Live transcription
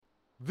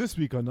This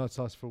week on Not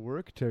Sauce for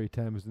Work, Terry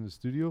Tam is in the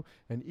studio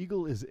and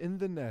Eagle is in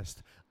the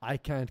nest. I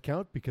can't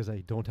count because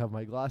I don't have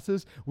my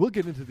glasses. We'll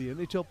get into the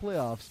NHL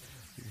playoffs,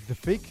 the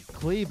fake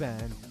clay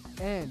ban,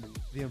 and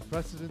the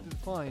unprecedented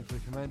fine for the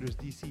Commanders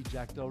DC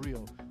Jack Del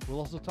Rio. We'll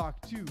also talk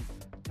to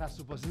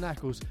Tasso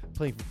Pasanakos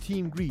playing for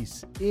Team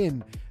Greece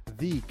in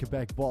the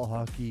Quebec Ball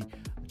Hockey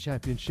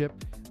Championship.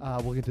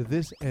 We'll get to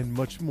this and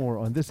much more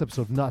on this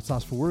episode of Not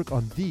Sauce for Work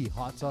on the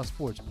Hot Sauce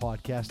Sports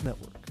Podcast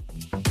Network.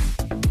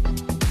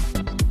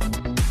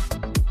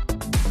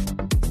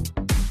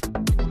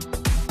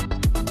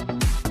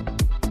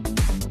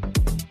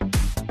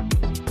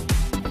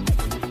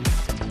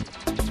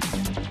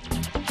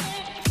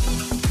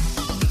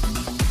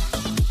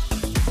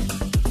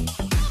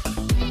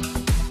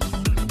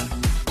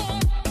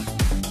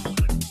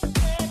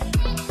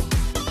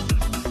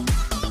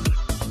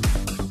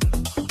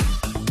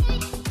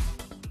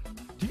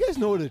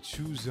 Know to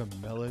choose a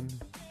melon?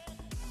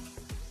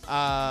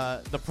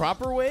 The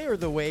proper way or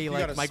the way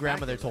like my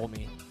grandmother it, told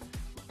me?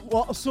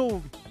 Well, so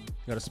you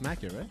gotta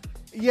smack it, right?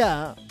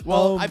 Yeah.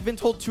 Well, I've been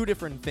told two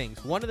different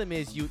things. One of them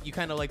is you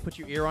kind of like put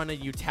your ear on it,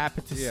 you tap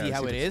it to see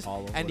how it is,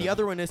 and the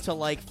other one is to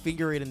like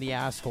finger it in the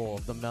asshole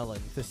of the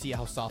melon to see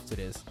how soft it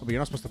is. But you're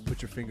not supposed to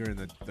put your finger in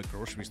the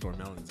grocery store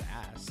melon's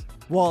ass.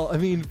 Well, I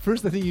mean,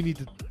 first I think you need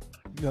to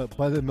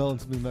buy the melon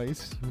something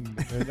nice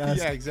and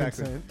ask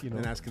consent,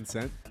 and ask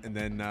consent, and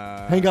then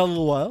hang out a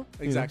little while.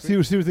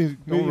 Exactly. See where things.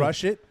 Don't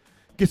rush it.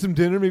 Get some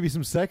dinner, maybe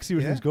some sex. See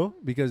where things go.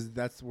 Because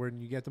that's where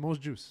you get the most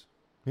juice.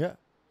 Yeah.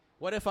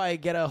 What if I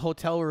get a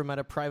hotel room at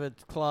a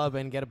private club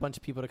and get a bunch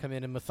of people to come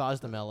in and massage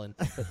the melon?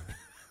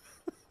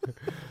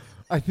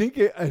 I think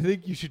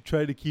you should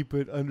try to keep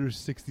it under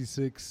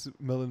 66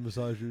 melon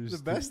massagers.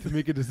 The best to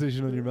make a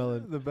decision on your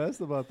melon. The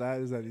best about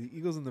that is that the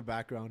Eagle's in the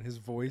background. His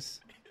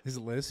voice, his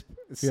lisp,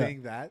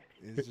 saying that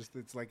is just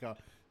it's like a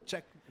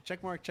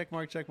check mark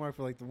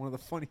for like one of the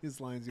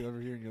funniest lines you ever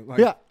hear in your life.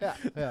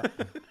 Yeah.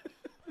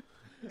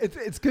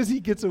 It's because he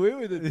gets away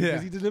with it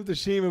because he doesn't have the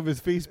shame of his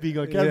face being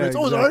on camera. It's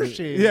always our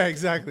shame. Yeah,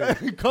 exactly.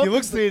 he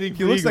looks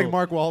like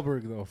Mark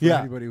Wahlberg though. For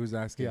anybody who's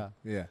asking.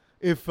 Yeah.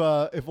 If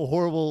a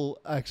horrible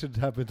accident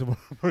happened to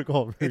Mark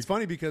Wahlberg. It's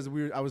funny because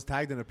I was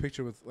tagged in a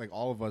picture with like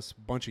all of us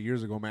a bunch of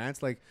years ago. Man,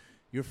 it's like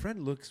your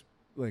friend looks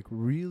like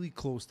really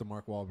close to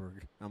Mark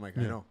Wahlberg. I'm like,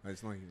 I know.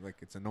 It's not like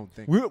it's a known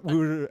thing. We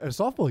were at a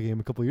softball game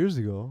a couple of years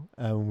ago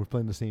when we were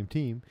playing the same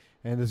team,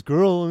 and this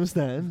girl in the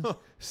stand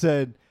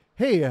said,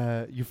 "Hey,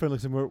 your friend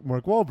looks like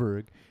Mark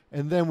Wahlberg."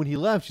 And then when he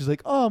left, she's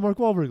like, "Oh, Mark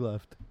Wahlberg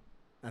left."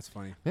 That's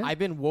funny. Yeah. I've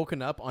been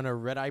woken up on a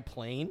red-eye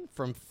plane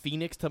from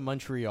Phoenix to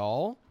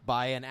Montreal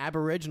by an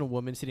Aboriginal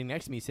woman sitting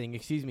next to me saying,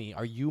 "Excuse me,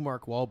 are you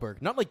Mark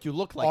Wahlberg?" Not like you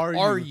look like.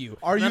 Are you?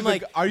 Are you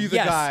the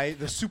yes. guy,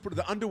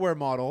 the underwear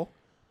model?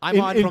 I'm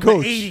on from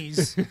Coach. The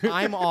 80s.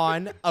 I'm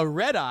on a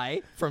red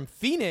eye from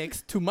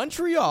Phoenix to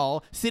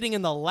Montreal, sitting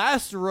in the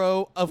last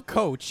row of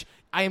Coach.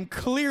 I am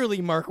clearly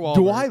Mark Wahlberg.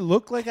 Do I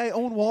look like I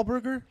own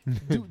Wahlburger?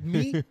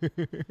 Me?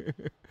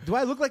 Do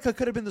I look like I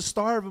could have been the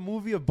star of a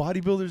movie of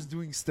bodybuilders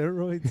doing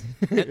steroids?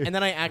 And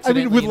then I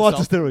accidentally with lots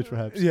of steroids,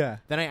 perhaps. Yeah.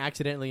 Then I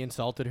accidentally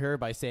insulted her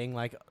by saying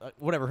like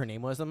whatever her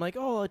name was. I'm like,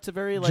 oh, it's a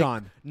very like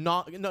John.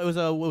 No, it was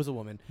a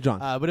woman. John.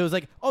 But it was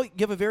like, oh, you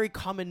have a very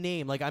common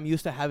name. Like I'm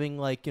used to having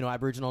like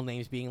Aboriginal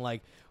names being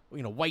like.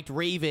 White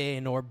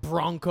Raven or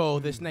Bronco,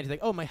 this and that. He's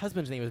like, oh, my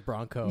husband's name is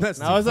Bronco.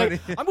 And I was like,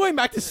 I'm going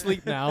back to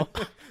sleep now.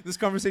 This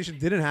conversation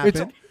didn't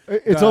happen.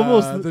 It's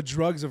almost the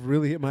drugs have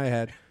really hit my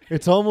head.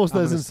 It's almost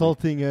as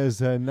insulting as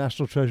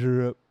National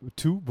Treasure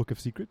 2, Book of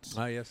Secrets.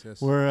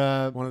 Yes.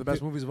 Where one of the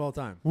best movies of all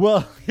time.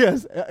 Well,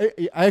 yes,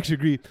 I actually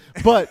agree,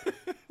 but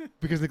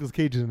because Nicolas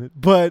Cage is in it.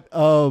 But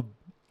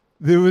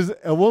there was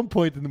at one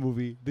point in the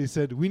movie they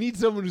said we need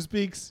someone who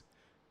speaks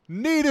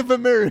Native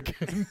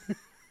American.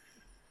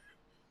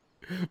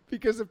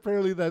 Because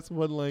apparently that's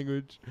one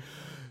language.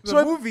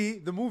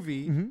 The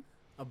movie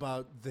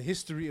about the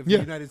history of the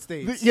United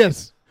States.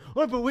 Yes.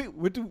 Oh, but wait,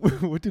 what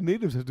do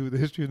natives have to do with the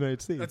history of the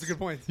United States? That's a good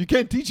point. You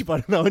can't teach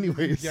about it now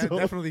anyway. Yeah,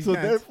 definitely so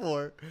can't.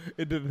 Therefore,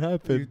 it didn't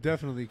happen. You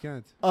definitely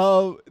can't.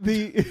 I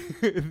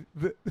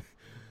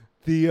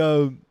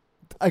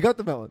got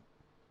the melon.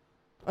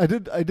 I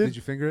did. Did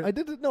you finger it? I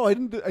didn't. No, I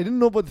didn't. I didn't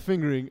know about the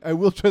fingering. I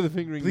will try the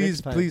fingering.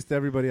 Next time. Please, to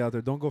everybody out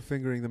there, don't go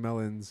fingering the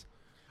melons.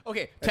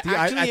 Okay, at to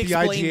actually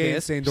explain IGA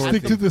this,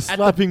 stick to the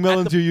slapping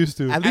melons you're used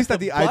to. At least at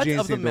the butt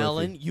IGA of the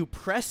melon, you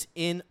press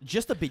in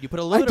just a bit. You put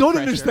a little bit of pressure. I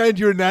don't understand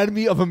your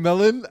anatomy of a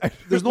melon.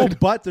 There's no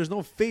butt. There's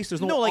no face.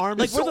 There's no arm.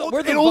 Like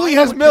where the it only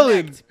has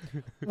melon.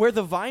 Where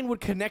the vine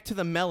would connect to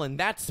the melon,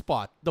 that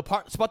spot, the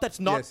spot that's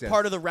not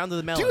part of the round of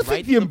the melon. Do you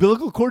think the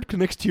umbilical cord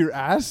connects to your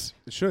ass?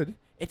 It should.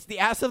 It's the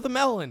ass of the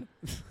melon.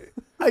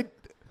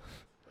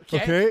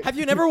 Okay. Have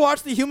you never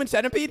watched The Human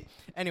Centipede?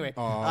 Anyway,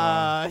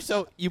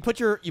 so you put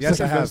your yes,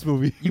 I have.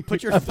 Movie. You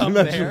put your thumb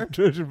there.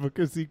 Treasure Book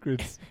of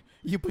Secrets.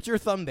 You put your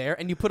thumb there,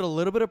 and you put a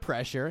little bit of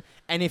pressure.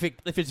 And if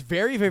it's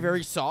very, very,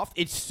 very soft,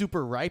 it's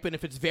super ripe. And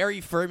if it's very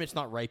firm, it's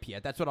not ripe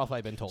yet. That's what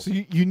I've been told. So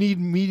you need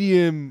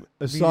medium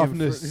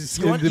softness.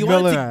 You want it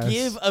to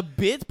give a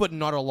bit, but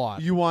not a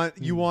lot. You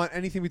want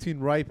anything between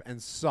ripe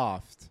and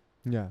soft.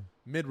 Yeah.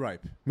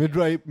 Mid-ripe.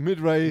 Mid-ripe.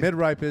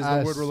 Mid-ripe is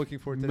the word we're looking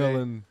for today.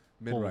 Melon.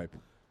 Mid-ripe.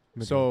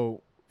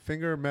 So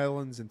finger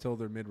melons until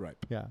they're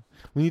mid-ripe. Yeah.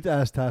 We need to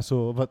ask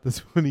Tasso about this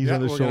when he's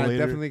on the show later.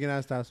 Definitely going to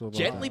ask Tasso about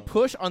Gently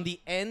push on the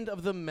end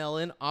of the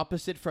melon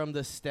opposite from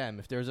the stem.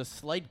 If there's a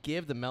slight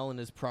give, the melon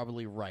is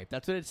probably ripe.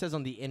 That's what it says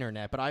on the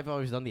internet, but I've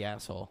always done the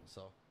asshole.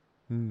 So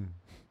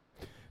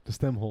the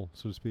stem hole,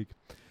 so to speak.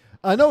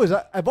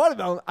 No, I bought a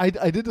melon. I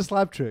did the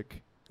slap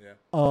trick. Yeah.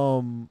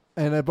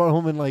 And I brought it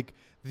home, and like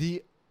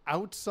the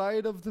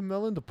outside of the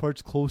melon, the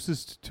parts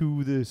closest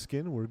to the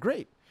skin were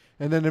great.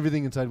 And then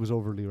everything inside was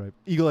overly ripe.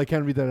 Eagle, I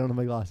can't read that out of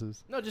my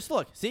glasses. No, just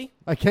look. See?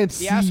 I can't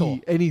see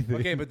anything.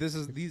 Okay, but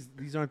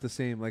these aren't the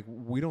same. Like,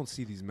 we don't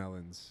see these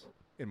melons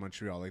in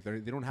Montreal. Like, they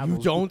don't have. You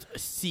don't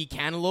see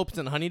cantaloupes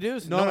and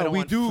honeydews? No,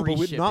 we do,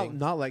 but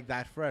not like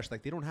that fresh.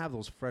 Like, they don't have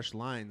those fresh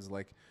lines.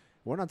 Like,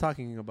 we're not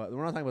talking about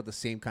the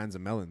same kinds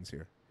of melons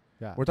here.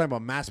 Yeah. We're talking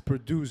about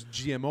mass-produced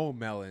GMO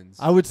melons.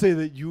 I would say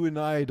that you and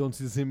I don't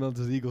see the same melons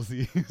as Eagle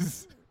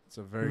sees. It's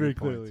a very good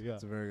clearly, point. Yeah.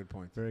 It's a very good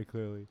point. Very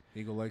clearly.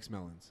 Eagle likes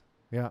melons.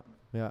 Yeah.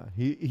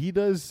 He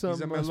does some.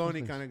 He's a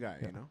meloni kind of guy,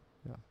 yeah. you know?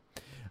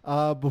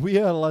 Yeah. But we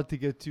had a lot to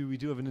get to. We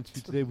do have an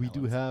interview today. We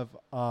do have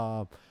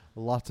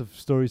lots of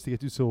stories to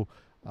get to. So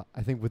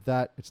I think with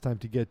that, it's time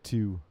to get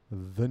to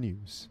the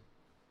news.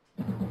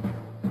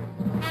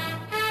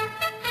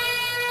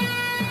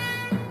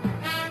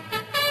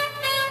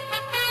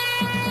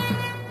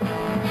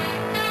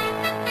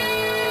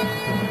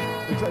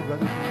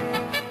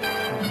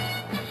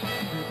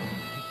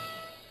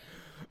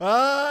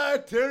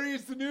 Terry,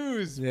 it's the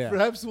news. Yeah.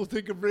 Perhaps we'll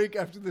take a break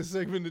after this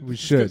segment and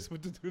discuss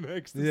what to do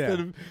next instead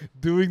of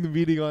doing the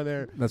meeting on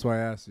air. That's why I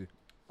asked you.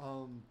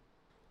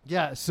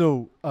 Yeah,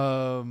 so...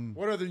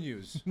 what other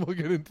news? We'll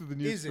get into the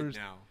news first.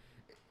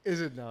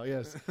 Is it now?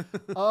 Yes.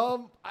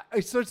 I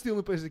searched the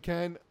only place I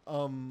can.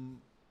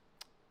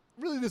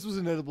 Really, this was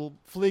inedible.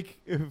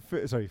 Fake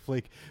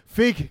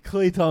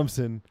Klay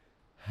Thompson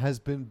has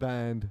been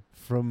banned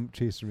from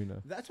Chase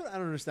Arena. That's what I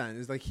don't understand.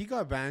 Is like he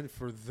got banned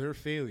for their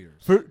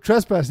failures. For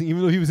trespassing,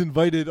 even though he was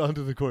invited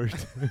onto the court.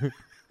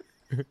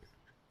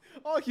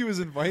 Oh, he was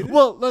invited?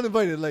 Well, not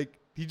invited. Like,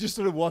 he just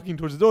started walking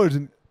towards the doors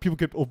and people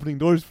kept opening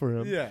doors for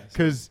him. Yeah.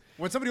 Because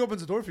when somebody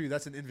opens the door for you,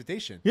 that's an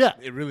invitation. Yeah.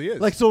 It really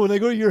is. Like, so when I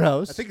go to your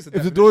house, I think it's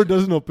if the door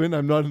doesn't open,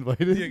 I'm not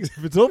invited. Yeah,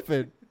 if it's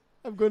open,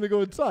 I'm going to go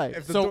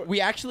inside. So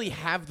we actually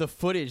have the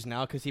footage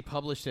now because he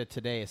published it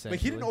today, essentially.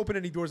 But he didn't open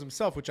any doors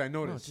himself, which I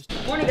noticed.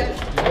 Morning, guys.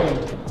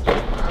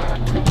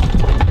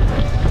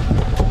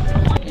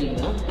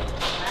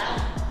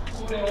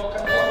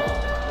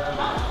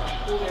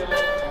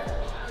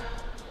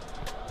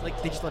 Like,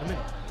 they just let him in.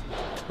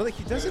 But like,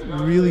 he doesn't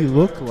really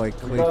look like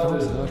Klay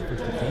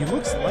Thompson. He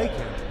looks like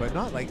him, but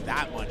not like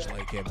that much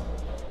like him.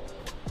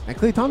 And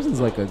Klay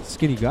Thompson's like a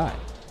skinny guy.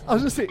 I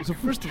was going to say, so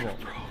first of all,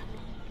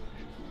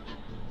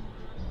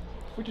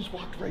 We just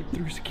walked right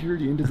through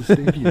security into the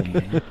stadium,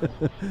 man.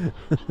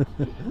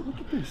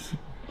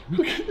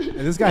 Look at this.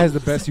 And this guy has the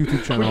best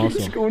YouTube channel We also.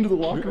 could just go into the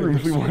locker room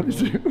if we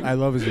wanted to. I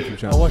love his YouTube I'll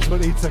channel. watch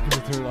about 8 seconds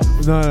to turn it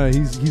off. No,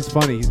 he's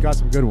funny. He's got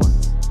some good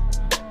ones.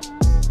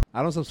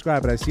 I don't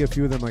subscribe, but I see a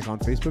few of them like on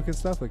Facebook and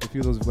stuff. Like a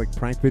few of those like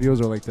prank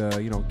videos or like the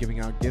giving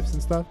out gifts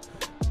and stuff.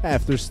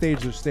 If they're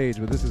staged, they're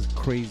staged. But this is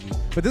crazy.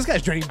 But this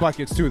guy's draining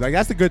buckets too. Like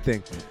that's the good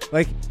thing.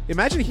 Like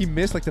imagine he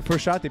missed like the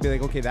first shot. They'd be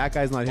like, okay, that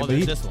guy's not him. Oh, But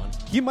there's this one.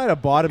 he might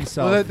have bought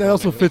himself. Well, that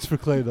also fits for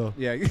Klay, though.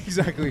 Yeah,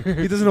 exactly.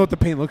 He doesn't know what the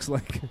paint looks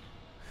like.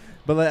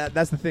 But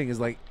that's the thing is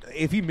like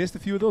if he missed a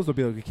few of those, they'll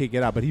be like, okay,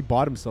 get out. But he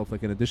bought himself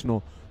like an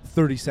additional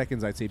 30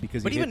 seconds, I'd say,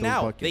 because But he even hit those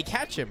now, buckets. they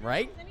catch him,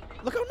 right?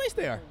 Look how nice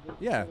they are.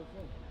 Yeah.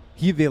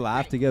 They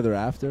laugh together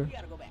after. We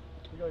gotta go back.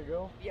 We gotta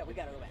go? Yeah, we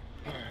gotta go back.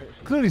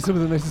 Clearly some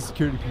of the nicest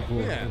security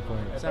people. Yeah. in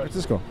Florida. San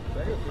Francisco.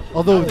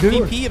 Although, The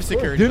VP of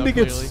security, didn't they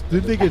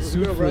get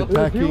sued for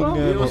attacking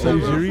Masai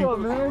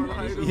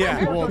Ujiri?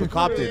 Yeah, well, the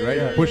cop did,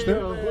 right? He pushed him?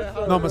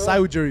 No, Masai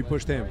Ujiri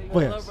pushed him. Oh,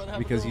 yes.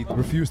 Because he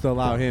refused to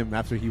allow him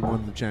after he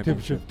won the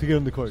championship. Championship to get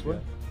on the court. Yeah.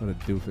 What a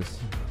doofus.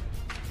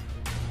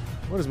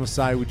 What does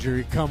Masai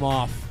Ujiri come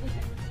off?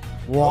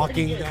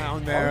 Walking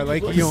down there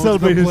like he owns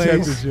Celebrate the his place.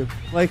 championship.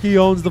 Like he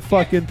owns the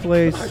fucking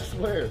place.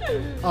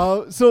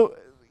 So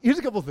here's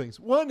a couple of things.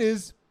 One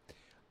is,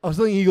 I was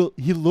telling Eagle,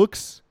 he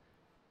looks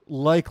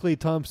like Klay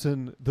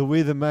Thompson the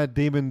way the Matt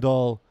Damon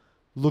doll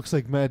looks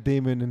like Matt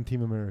Damon in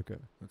Team America.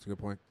 That's a good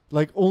point.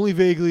 Like only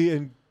vaguely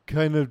and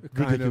kind of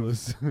Kind of.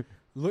 ridiculous.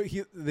 Look,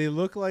 they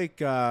look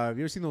like. Have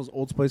you ever seen those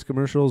Old Spice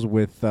commercials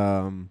with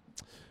Ivan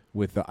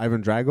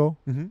Drago?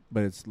 Mm-hmm.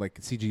 But it's like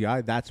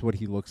CGI. That's what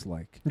he looks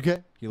like.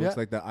 Okay. He looks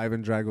like the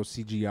Ivan Drago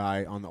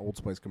CGI on the Old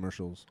Spice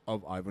commercials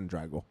of Ivan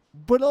Drago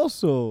But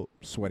also,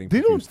 sweating. they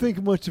don't profusely.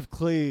 think much of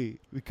Klay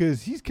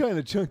because he's kind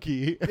of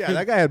chunky. Yeah,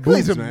 that guy had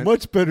Clay's boobs, in man.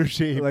 much better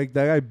shape. Like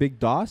that guy, Big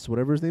Doss,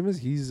 whatever his name is.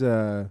 He's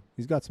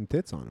got some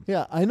tits on him.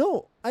 Yeah, I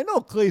know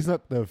Clay's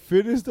not the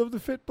fittest of the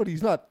fit, but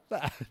he's not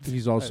fat.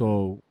 He's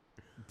also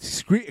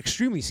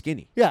extremely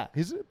skinny. Yeah,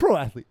 he's a pro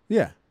athlete.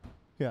 Yeah,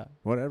 Yeah.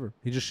 whatever.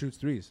 He just shoots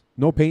threes.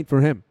 No paint for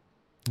him.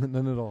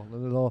 None at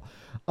all.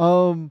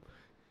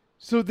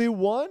 So they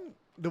won.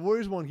 The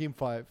Warriors won Game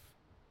 5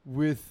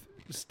 with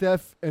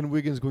Steph and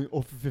Wiggins going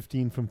 0 for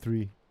 15 from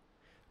 3.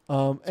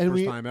 And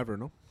First time ever,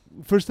 no?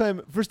 First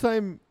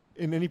time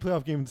in any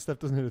playoff game Steph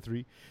doesn't hit a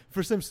 3.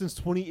 First time since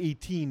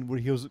 2018 where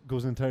he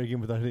goes an entire game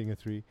without hitting a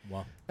 3.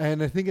 Wow.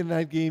 And I think in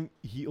that game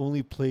he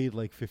only played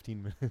like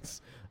 15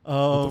 minutes.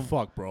 What the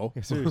fuck, bro?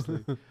 Yeah,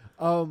 seriously.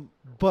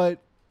 But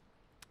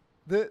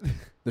they're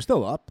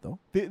still up though.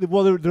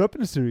 They're up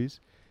in the series,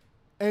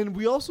 and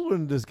we also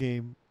learned in this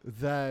game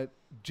that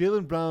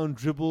Jaylen Brown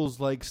dribbles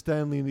like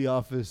Stanley in The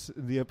Office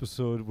in the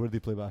episode where they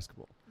play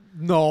basketball.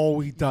 No,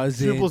 he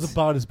doesn't. He dribbles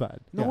about as bad.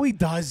 No, he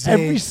doesn't.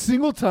 Every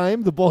single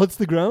time the ball hits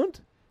the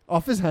ground,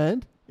 off his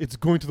hand, it's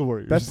going to the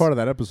Warriors. Best part of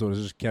that episode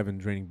is just Kevin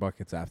draining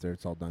buckets after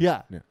it's all done.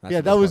 Yeah,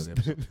 that's that was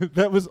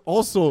that was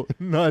also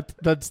not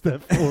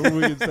Steph or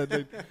Wiggins that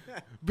night.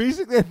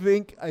 Basically,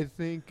 I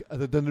think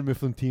the Dunder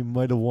Mifflin team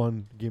might have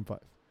won Game 5.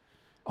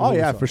 Oh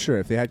yeah, for sure.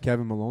 If they had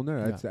Kevin Malone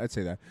there, I'd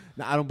say that.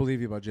 No, I don't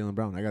believe you about Jaylen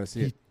Brown. I gotta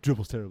see it. He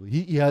dribbles terribly.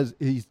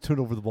 He's turned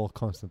over the ball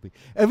constantly.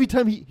 Every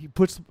time he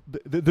puts,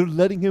 they're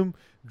letting him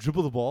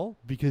dribble the ball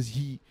because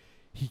he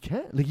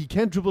can't. Like he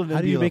can't dribble an NBA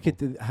How do you make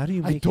level. it? How do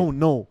you make I don't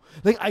know.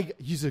 Like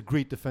he's a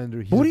great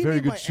defender. He's a very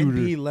good shooter.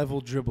 NBA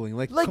level dribbling?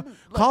 Like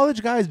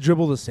college guys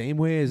dribble the same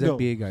way as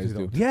NBA guys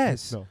do.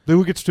 Yes. No, they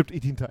will get stripped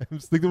 18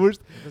 times. Like the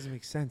worst. It doesn't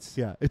make sense.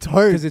 Yeah, it's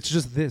hard because it's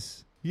just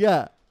this.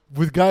 Yeah.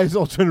 With guys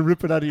all trying to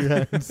rip it out of your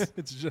hands.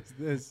 It's just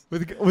this.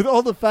 With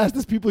all the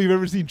fastest people you've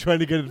ever seen trying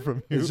to get it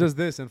from you. It's just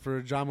this. And for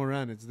Ja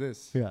Morant, it's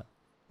this. Yeah.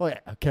 Oh, yeah.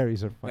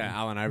 Carries are fun. Yeah,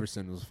 Allen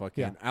Iverson was fucking...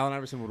 Yeah. Allen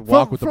Iverson would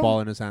walk with the ball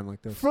in his hand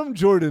like this. From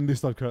Jordan, they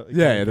stopped carrying.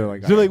 Yeah, they're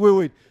like... They're like,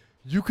 wait.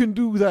 You can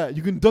do that.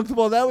 You can dunk the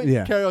ball that way?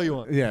 Yeah. Carry all you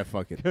want. Yeah,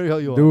 fuck it. Carry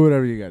all you want. Do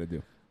whatever you got to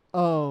do.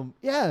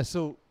 Yeah,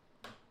 so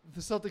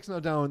the Celtics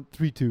now down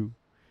 3-2.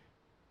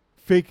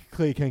 Fake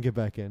Clay can't get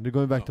back in. They're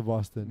going back to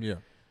Boston. Yeah.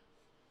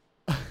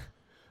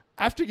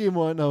 After game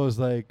 1, I was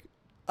like,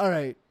 all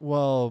right,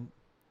 well,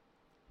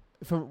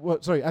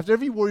 after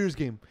every Warriors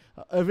game,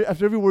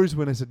 after every Warriors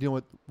win, I said, you know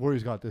what,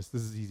 Warriors got this.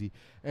 This is easy.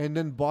 And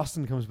then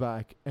Boston comes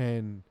back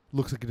and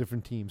looks like a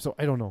different team. So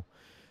I don't know.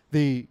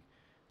 They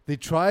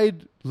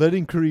tried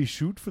letting Curry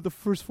shoot for the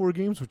first 4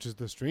 games, which is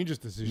the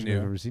strangest decision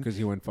I've ever seen. Because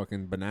he went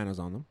fucking bananas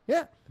on them.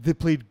 Yeah. They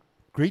played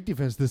great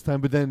defense this time,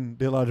 but then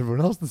they allowed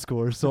everyone else to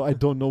score. So I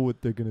don't know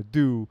what they're going to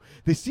do.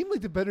 They seem like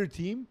the better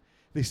team.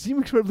 They seem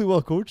incredibly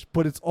well coached,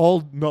 but it's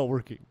all not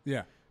working.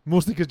 Yeah.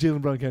 Mostly because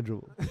Jaylen Brown can't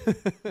dribble.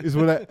 That's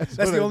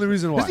the only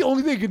reason why. That's the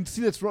only thing I can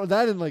see that's wrong.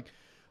 That and like,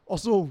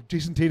 also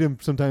Jason Tatum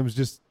sometimes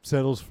just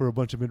settles for a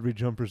bunch of mid-range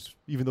jumpers,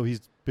 even though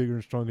he's bigger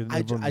and stronger than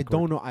everyone. I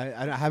don't know.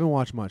 I haven't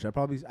watched much. I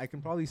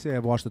can probably say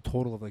I've watched a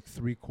total of like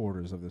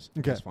 3/4 of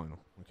this final.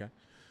 Okay,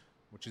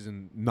 which is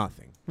in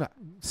nothing. Nah.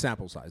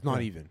 Sample size,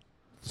 not even.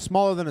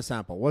 Smaller than a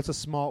sample. What's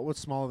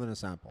smaller than a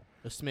sample?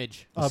 A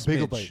smidge. A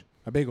bagel bite.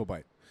 A bagel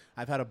bite.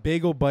 I've had a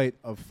bagel bite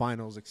of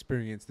finals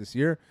experience this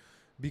year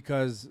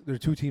because there are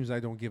 2 teams I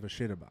don't give a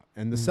shit about.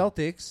 And the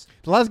Celtics...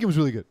 The last game was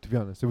really good, to be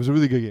honest. It was a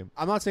really good game.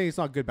 I'm not saying it's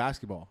not good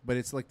basketball, but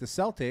it's like the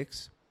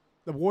Celtics,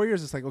 the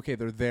Warriors, it's like, okay,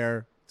 they're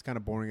there. It's kind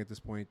of boring at this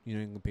point. You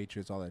know, England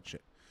Patriots, all that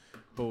shit.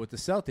 But with the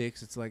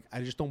Celtics, it's like,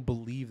 I just don't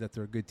believe that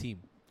they're a good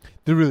team.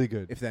 They're really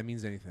good. If that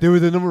means anything. They were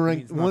the number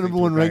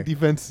one ranked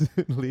defense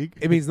in the league.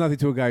 It means nothing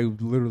to a guy who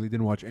literally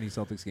didn't watch any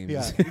Celtics games.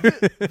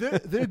 Yeah.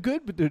 they're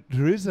good, but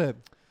there is a...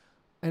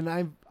 And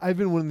I've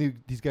been one of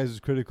these guys who's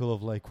critical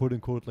of like quote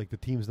unquote like the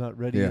team's not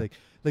ready. Yeah.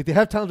 Like they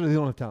have talent or they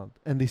don't have talent,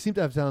 and they seem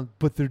to have talent,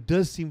 but there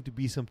does seem to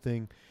be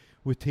something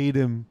with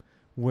Tatum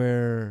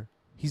where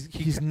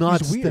he's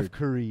not Steph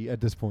Curry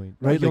at this point,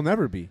 right? He'll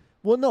never be.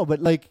 Well, no,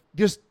 but like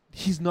just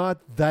he's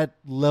not that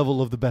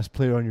level of the best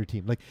player on your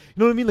team. Like you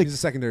know what I mean? Like he's a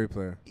secondary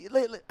player.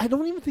 Like I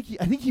don't even think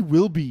I think he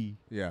will be.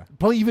 Yeah.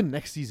 Probably even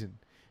next season.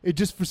 It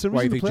just for some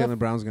reason. Why you think Jaylen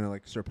Brown's gonna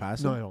like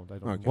surpass him? No, I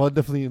don't. Okay. Well,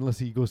 definitely unless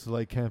he goes to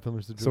like camp and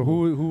learns to dribble.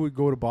 So who would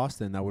go to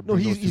Boston? That would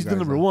he's the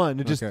number one.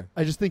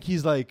 I just think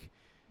he's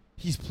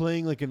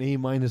playing like an A-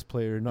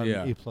 player, not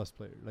an A+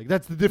 player. Like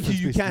that's the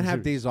difference. You can't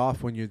have days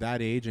off when you're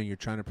that age and you're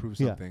trying to prove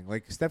something.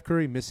 Like Steph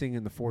Curry missing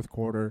in the 4th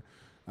quarter.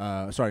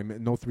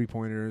 No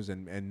 3-pointers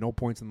and no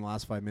points in the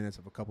last 5 minutes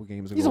of a couple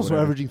games ago. He's also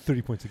averaging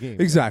 30 points a game.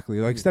 Exactly.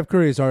 Like Steph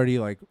Curry has already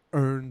like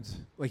earned,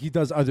 like he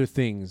does other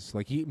things.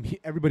 Like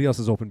everybody else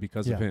is open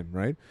because of him,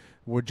 right?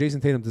 Where Jason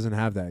Tatum doesn't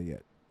have that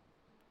yet.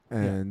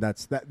 And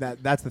that's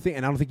the thing.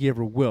 And I don't think he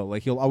ever will.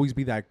 Like he'll always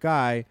be that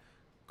guy,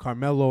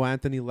 Carmelo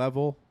Anthony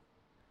level.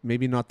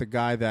 Maybe not the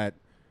guy that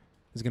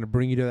is going to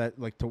bring you to that,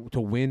 like to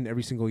win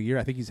every single year.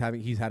 I think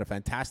he's had a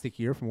fantastic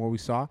year from what we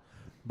saw,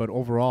 but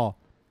overall,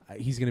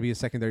 he's going to be a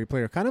secondary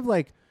player. Kind of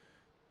like,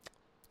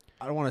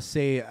 I don't want to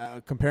say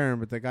compare him,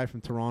 but the guy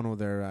from Toronto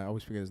there, I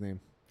always forget his name.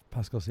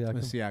 Pascal Siakam.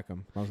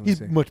 Siakam.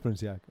 He's much better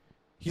than Siakam.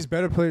 He's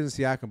better player than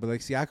Siakam, but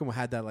like Siakam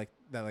had that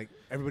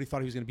everybody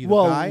thought he was going to be the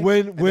guy.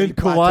 When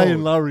Kawhi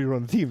and Lowry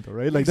run the team, though,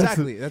 right? Like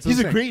exactly. He's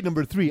a great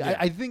number 3. Yeah.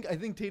 I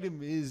think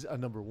Tatum is a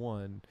number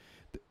 1.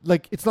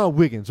 Like it's not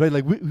Wiggins, right?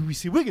 Like we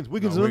see Wiggins.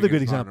 Wiggins is another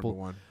good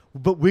example.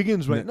 But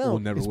Wiggins right now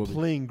is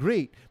playing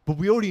great. But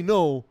we already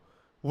know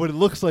what it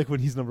looks like when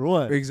he's number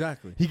one.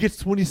 Exactly. He gets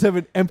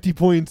 27 empty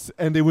points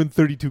and they win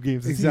 32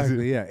 games.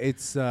 Exactly. Yeah.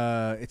 It's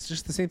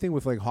just the same thing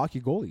with like hockey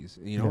goalies.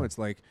 You know, it's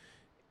like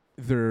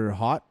they're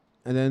hot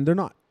and then they're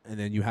not, and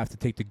then you have to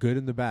take the good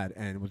and the bad.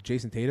 And with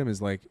Jason Tatum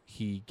is like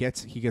he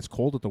gets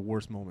cold at the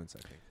worst moments,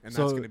 I think, and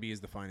So that's going to be his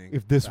defining.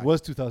 If this fact.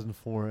 was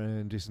 2004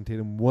 and Jason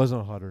Tatum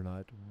wasn't hot or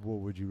not, what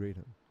would you rate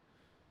him?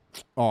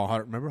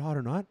 Remember Hot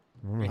or Not?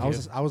 Remember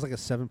I was like a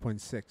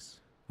 7.6.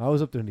 I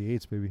was up there in the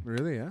 8s, baby.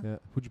 Really? Yeah. Yeah.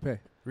 Who'd you pay?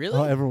 Really?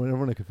 Oh,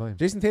 everyone I could find.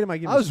 Jason Tatum, I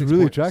give. I was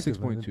really attractive.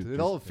 6.2. Man. It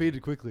all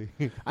faded quickly.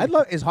 I'd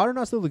love. Is Hot or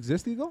Not still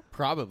exist, Eagle?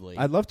 Probably.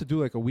 I'd love to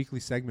do like a weekly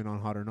segment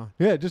on Hot or Not.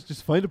 Yeah,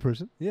 just find a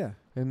person Yeah.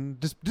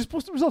 and just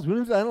post the results. We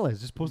don't have to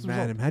analyze. Just post the Man,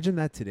 results. imagine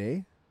that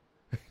today.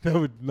 That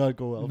would not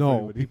go well. for No,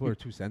 anybody. people are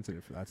too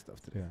sensitive for that stuff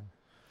today. Yeah.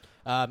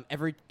 I'm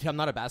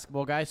not a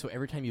basketball guy, so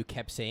every time you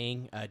kept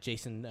saying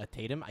Jason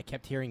Tatum, I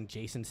kept hearing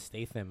Jason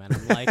Statham, and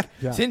I'm like,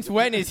 Yeah. since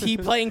when is he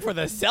playing for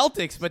the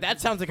Celtics? But that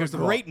sounds like First a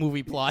of all- great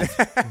movie plot.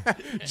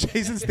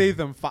 Jason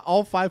Statham,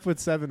 all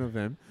 5'7" of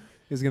him,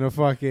 is gonna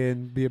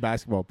fucking be a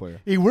basketball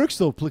player. It works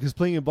though, because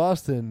playing in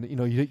Boston,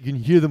 you can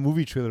hear the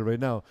movie trailer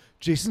right now.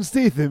 Jason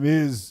Statham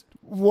is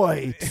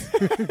white.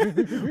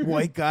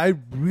 White guy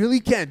really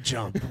can't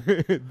jump.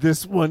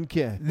 This one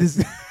can.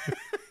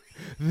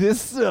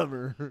 This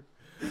summer.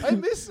 I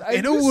miss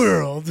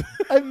world.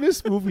 I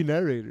miss movie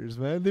narrators,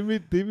 man. They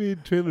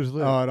made trailers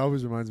lit. Oh, it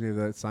always reminds me of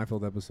that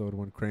Seinfeld episode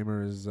when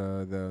Kramer is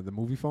the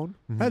movie phone.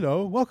 Mhm.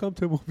 Hello, welcome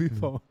to movie Mhm.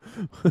 phone.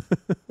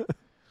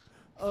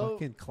 Oh,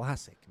 Fucking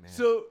classic, man.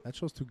 so that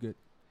show's too good.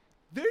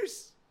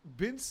 there's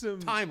been some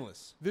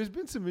Timeless. There's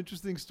been some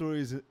interesting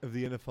stories of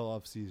the NFL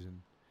offseason.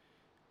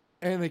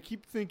 And I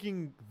keep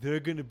thinking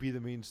they're going to be the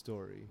main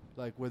story.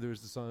 Like whether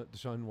it's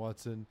Deshaun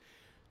Watson.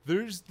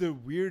 There's the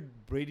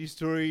weird Brady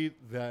story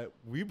that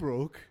we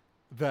broke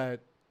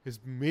that has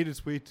made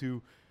its way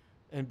to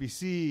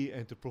NBC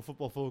and to Pro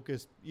Football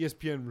Focus.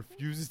 ESPN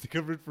refuses to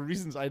cover it for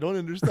reasons I don't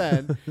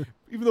understand,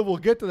 even though we'll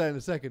get to that in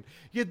a second.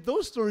 Yet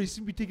those stories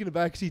seem to be taking a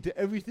backseat to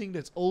everything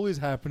that's always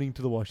happening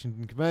to the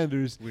Washington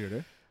Commanders. Weird,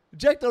 eh?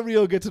 Jack Del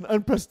Rio gets an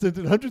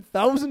unprecedented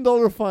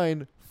 $100,000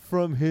 fine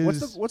from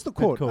his What's the head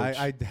quote? coach.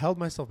 I held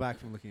myself back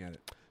from looking at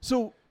it.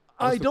 So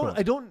What's the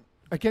quote?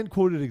 I can't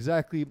quote it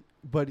exactly,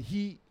 but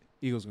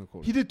Eagles gonna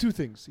quote. he did two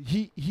things.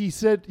 He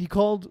said he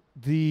called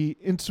the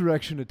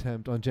insurrection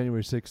attempt on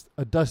January 6th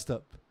a dust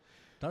up.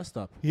 Dust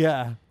up.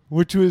 Yeah,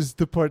 which was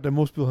the part that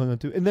most people hung on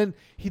to. And then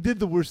he did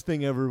the worst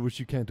thing ever, which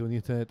you can't do on the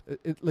internet.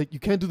 Like you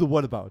can't do the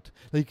what about.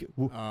 Like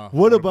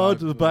what about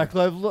the Black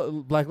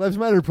Lives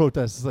Matter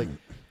protests? It's like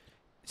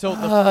So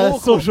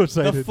the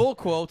short-sighted. full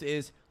quote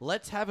is,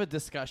 let's have a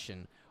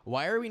discussion.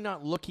 Why are we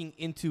not looking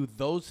into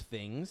those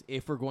things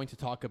if we're going to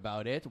talk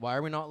about it? Why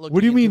are we not looking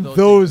What do you into mean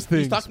those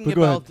things? He's talking But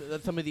go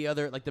about some of the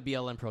other, like the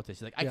BLM protests.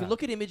 He's like, I Yeah. can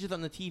look at images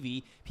on the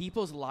TV.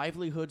 People's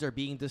livelihoods are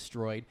being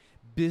destroyed.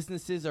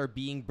 Businesses are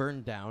being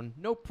burned down.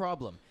 No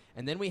problem.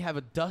 And then we have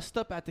a dust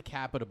up at the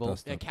Capitol.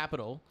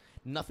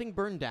 Nothing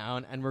burned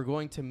down, and we're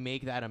going to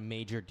make that a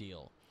major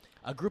deal.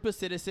 A group of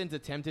citizens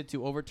attempted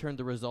to overturn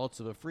the results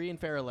of a free and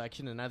fair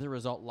election, and as a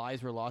result,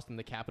 lives were lost and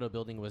the Capitol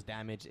building was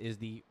damaged, is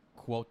the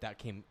quote that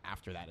came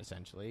after that,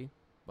 essentially,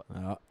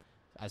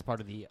 as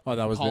part of the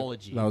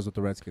apology. That was what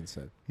the Redskins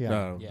said.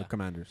 Yeah. Yeah. The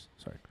Commanders.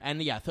 Sorry.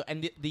 And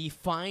the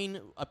fine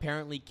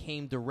apparently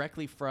came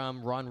directly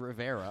from Ron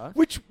Rivera.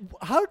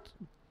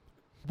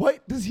 Why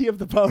does he have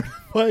the power to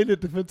find a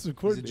defensive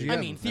coordinator? GM. I I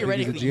mean, think he's a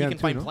theoretically, he GM can too,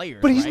 find no?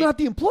 players. But he's right? not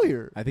the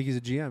employer. I think he's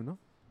a GM. No.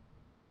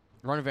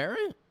 Ron Rivera.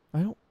 I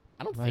don't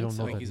I don't think know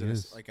so. that He's he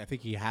is. I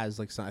think he has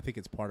I think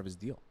it's part of his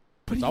deal.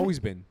 But It's he- always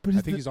been. But I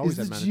is think the- he's always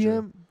is that the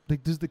manager. GM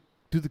like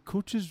do the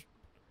coaches?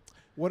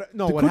 What?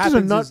 No. The What coaches are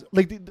happens not is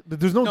like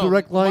there's no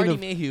direct line Marty of.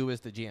 Mayhew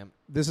is the GM.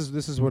 this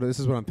is what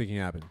I'm thinking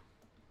happened.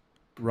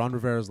 Ron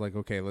Rivera's like,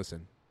 okay,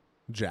 listen,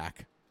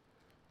 Jack,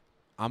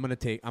 I'm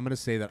gonna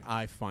say that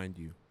I find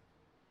you,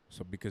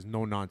 so because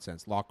no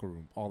nonsense, locker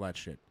room, all that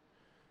shit.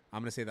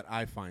 I'm gonna say that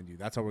I find you.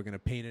 That's how we're gonna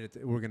paint it.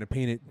 We're gonna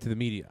paint it to the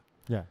media.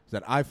 Yeah.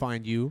 That I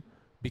find you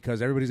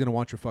because everybody's gonna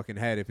want your fucking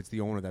head if it's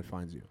the owner that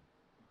finds you.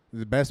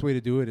 The best way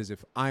to do it is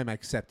if I'm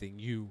accepting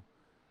you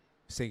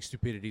saying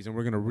stupidities and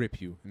we're gonna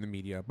rip you in the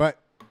media, but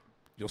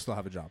you'll still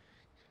have a job.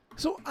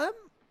 So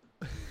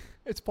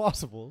it's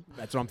possible.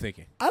 That's what I'm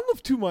thinking. I'm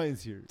of two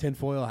minds here.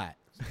 Tinfoil hat.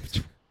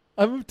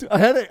 I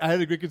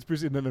had a great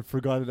conspiracy and then I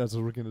forgot it as I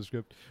was working on the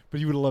script. But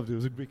you would have loved it. It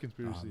was a great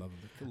conspiracy.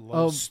 I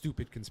love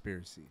stupid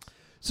conspiracies.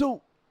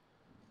 So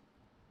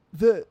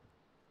the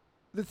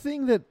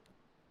thing that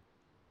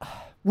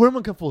where I'm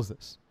uncomfortable is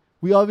this.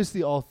 We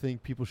obviously all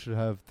think people should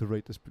have the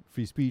right to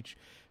free speech,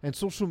 and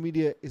social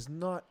media is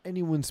not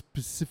anyone's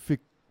specific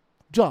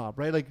job,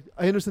 right? Like,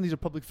 I understand these are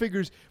public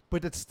figures,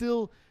 but it's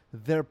still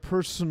their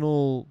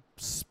personal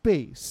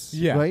space,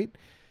 Yeah. right?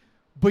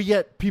 But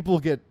yet people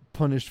get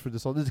punished for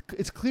this.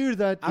 It's clear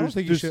that I don't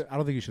think you should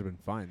have been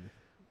fined.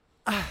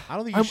 I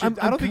don't think you should.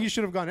 I don't think you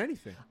should have gone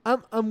anything.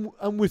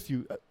 I'm with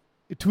you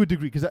to a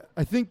degree because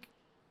I think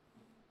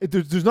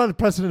there's not a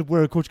precedent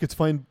where a coach gets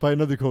fined by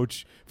another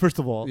coach. First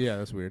of all, Yeah,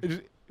 that's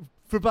weird.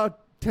 for about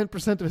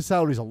 10% of his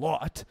salary is a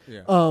lot.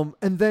 Yeah.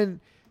 And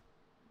then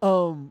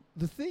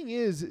the thing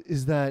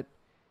is that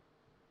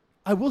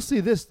I will say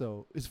this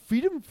though, is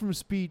freedom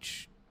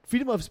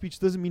of speech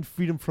doesn't mean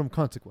freedom from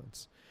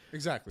consequence.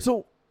 Exactly.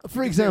 So, for You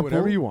can say example,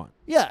 whatever you want.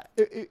 yeah,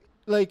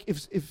 like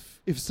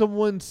if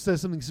someone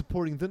says something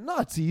supporting the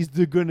Nazis,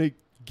 they're gonna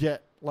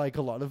get like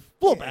a lot of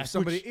blowback. If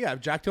somebody, which if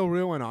Jack Del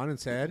Rio went on and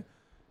said,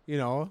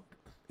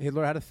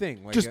 Hitler had a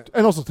thing. Like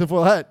and also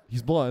tinfoil hat,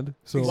 he's blonde.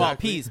 So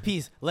Exactly. Well,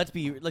 peace. Let's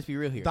be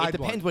real here. Dyed It depends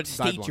blonde. what Dyed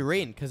state blonde. you're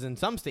in, because in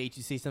some states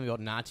you say something about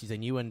Nazis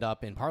and you end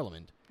up in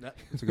Parliament.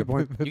 that's a good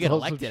point. You That's get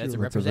also elected as a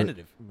true. That's a very-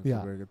 representative. That's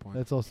Yeah, a very good point.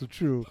 that's also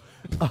true.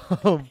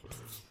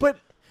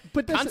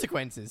 But that's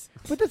Consequences.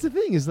 but that's the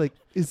thing is like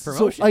so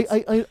Promotions.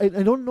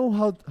 I don't know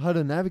how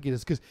to navigate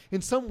this, because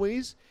in some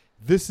ways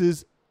this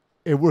is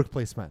a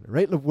workplace matter,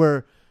 right? Like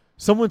where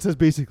someone says,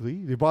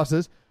 basically the boss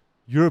says,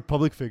 you're a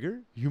public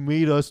figure, you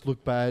made us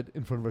look bad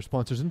in front of our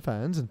sponsors and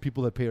fans and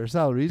people that pay our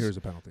salaries. Here's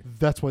a penalty.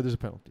 That's why there's a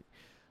penalty.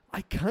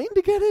 I kind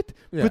of get it,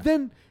 Yeah. but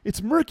then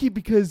it's murky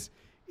because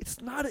it's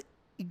not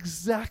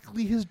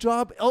exactly his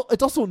job.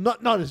 It's also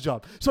not his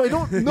job. So I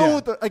don't know Yeah.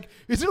 what the, like.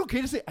 Is it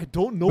okay to say I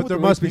don't know? But what there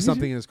the right must be thing is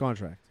something here? in his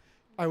contract.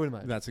 I would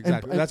imagine. That's And-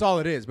 exactly. and- That's all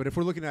it is. But if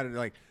we're looking at it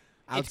like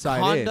It's outside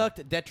in,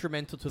 conduct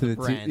detrimental to To the the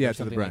brand. yeah, or to the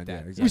something brand, like that. yeah,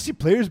 exactly. we see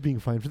players being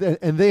fined for that,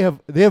 and they have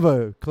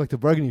a collective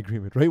bargaining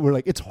agreement, right? Where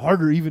like it's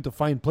harder even to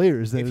find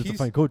players than If it is to he's-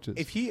 find coaches.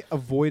 if he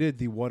avoided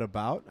the what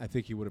about, I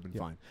think he would have been Yeah.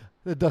 fine.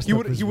 The dust He up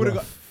would is he would have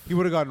got rough. he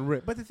would have gotten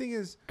ripped. But the thing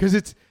is, because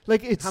it's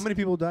like it's how many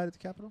people died at the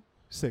Capitol?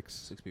 6,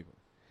 6 people.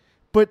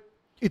 but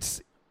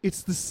it's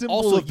the symbol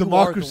Also, of you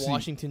democracy. are the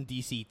Washington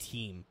D.C.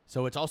 team,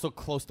 so it's also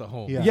close to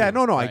home. Yeah. Yeah,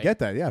 no, I Right. get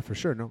that. Yeah, for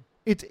sure. No.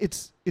 It's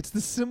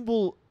the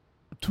symbol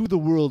to the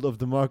world of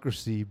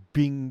democracy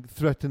being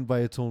threatened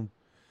by its own.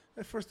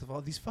 First of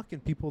all, these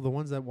fucking people, the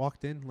ones that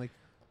walked in, like,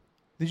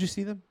 did you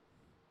see them?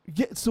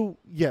 Yeah. So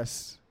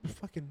yes, They're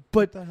fucking. But-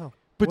 what the hell?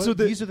 but What? so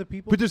the, these are the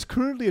people. but there's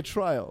currently a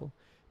trial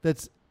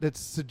that's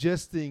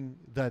suggesting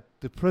that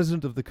the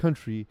president of the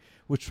country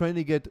was trying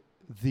to get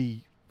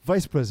the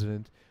vice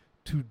president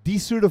to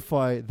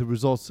decertify the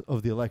results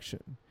of the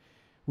election,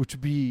 which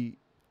would be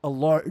a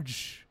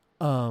large,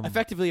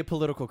 Effectively a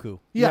political coup.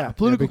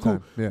 political big time.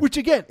 coup, Yeah. which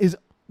again is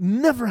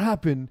never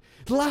happened.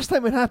 The last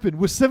time it happened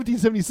was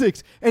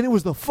 1776, and it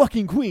was the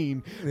fucking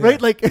Queen, Yeah.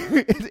 right? Like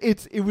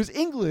it was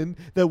England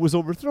that was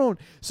overthrown.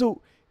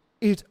 So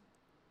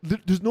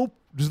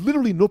there's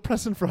literally no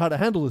precedent for how to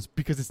handle this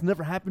because it's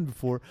never happened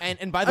before.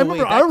 And by I the way,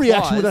 remember that our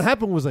reaction when clause- that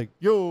happened was like,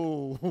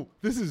 "Yo,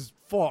 this is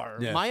far."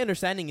 Yeah. My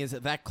understanding is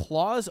that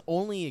clause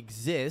only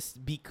exists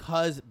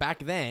because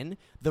back then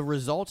the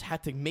results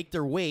had to make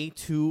their way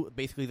to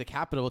basically the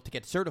Capitol to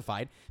get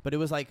certified, but it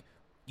was like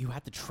you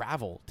had to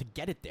travel to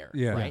get it there,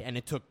 Yeah. right? And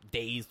it took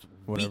days,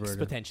 Whatever weeks it is.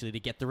 potentially to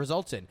get the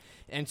results in.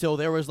 And so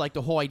there was like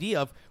the whole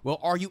idea of, well,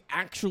 are you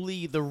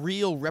actually the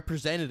real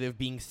representative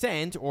being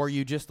sent, or are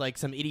you just like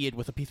some idiot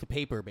with a piece of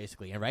paper,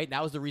 basically, right?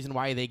 That was the reason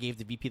why they gave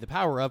the VP the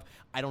power of,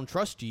 I don't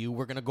trust you,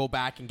 we're going to go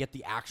back and get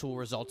the actual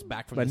results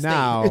back from But the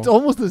now- It's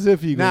almost as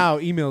if you now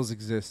emails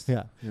exist.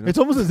 yeah. you know? It's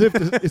almost as if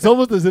the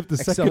Excel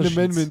Second sheets.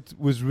 Amendment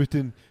was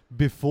written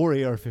before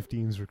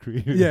AR-15s were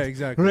created. Yeah,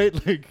 exactly.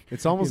 Right? Like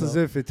It's almost you as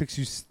know. if it took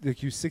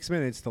you 6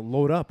 minutes to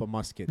load up a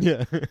musket.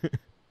 Yeah.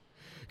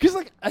 Because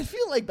like I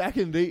feel like back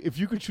in the day, if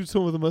you could shoot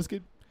someone with a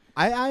musket,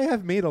 I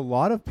have made a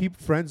lot of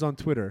friends on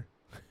Twitter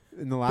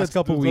in the last that's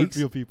couple those aren't weeks.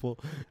 real people.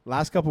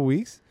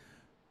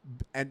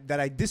 And that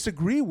I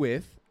disagree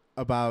with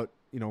about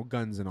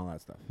guns and all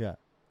that stuff. Yeah.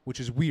 Which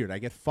is weird. I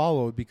get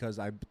followed because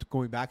I'm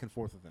going back and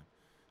forth with them.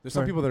 There's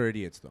some Right. people that are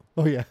idiots though.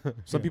 Oh yeah.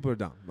 Some Yeah. people are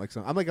dumb.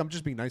 I'm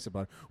just being nice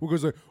about it. Who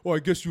goes like, oh, I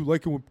guess you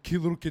like it when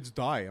little kids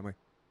die. I'm like,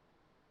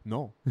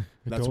 no,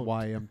 that's don't.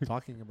 why I'm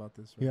talking about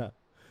this. Right Yeah.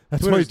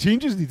 That's Twitter's- why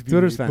changes need to be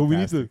Twitter's made. But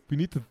fantastic. we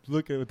need to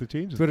look at what the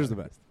changes. Twitter's are.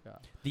 the best.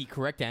 The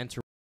correct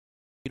answer: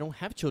 we don't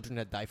have children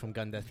that die from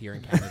gun death here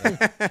in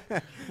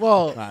Canada.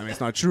 Well, I mean, it's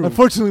not true.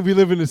 unfortunately, we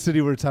live in a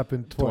city where it's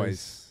happened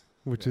twice,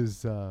 which Yeah.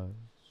 is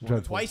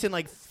dreadful. Twice in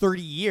like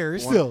 30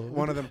 years. One- Still.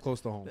 one of them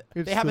close to home.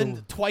 It's They happened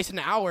still- twice an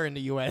hour in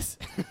the U.S.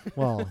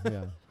 Well,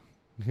 yeah,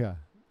 yeah.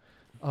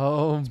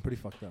 It's pretty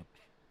fucked up.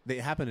 They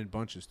happen in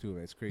bunches too.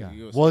 It's crazy. Yeah.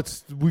 You go- Well,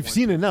 we've one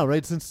seen it now,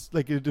 right? Since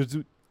like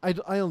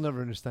I'll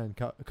never understand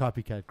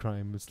copycat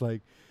crime. It's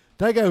like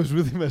that guy was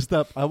really messed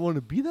up. I want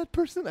to be that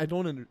person. I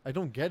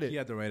don't get it. he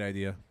had the right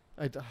idea.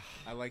 That's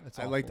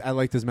I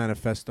liked his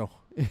manifesto.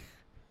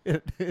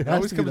 it It has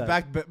always to be comes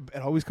that. back.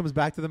 It always comes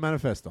back to the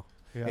manifesto.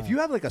 Yeah. If you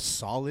have like a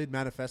solid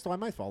manifesto, I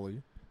might follow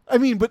you. I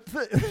mean, but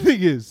the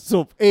thing is,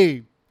 so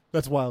A,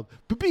 that's wild.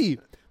 But B,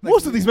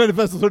 most of these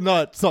manifestos are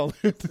not solid.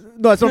 No,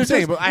 that's what I'm They're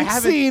saying. just But I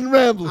insane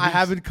ramblings.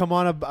 haven't come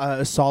on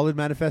a solid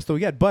manifesto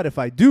yet. But if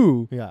I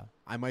do, Yeah.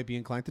 I might be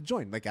inclined to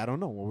join. Like I don't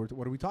know.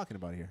 What are we talking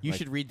about here? You Like,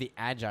 should read the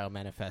Agile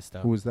Manifesto.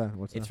 Who is that?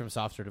 What's It's that? from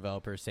software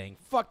developers saying,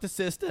 fuck the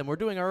system, we're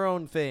doing our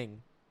own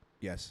thing.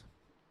 Yes,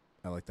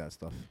 I like that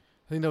stuff.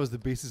 I think that was the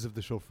basis of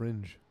the show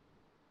Fringe.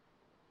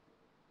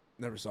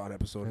 Never saw an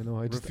episode. I know,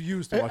 I just-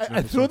 refuse to watch an I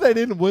episode. throw that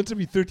in once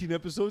every 13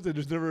 episodes and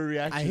there's never a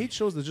reaction. I hate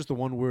shows that just the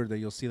one word that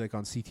you'll see like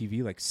on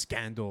CTV, like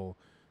scandal,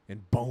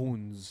 and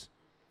Bones,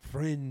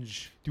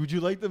 Fringe, Do you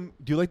like them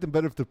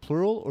better if they're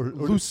plural or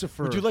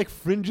Lucifer. Would you like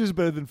fringes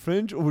better than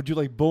fringe, or would you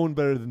like bone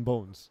better than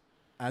bones?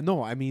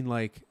 No, I mean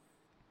like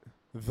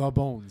the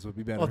Bones would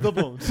be better. Oh, the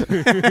bones.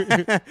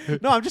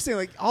 No, I'm just saying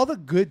like all the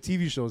good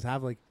TV shows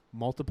have like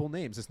multiple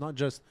names. It's not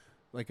just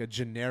like a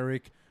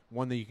generic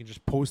one that you can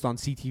just post on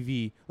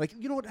CTV. Like,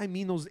 you know what I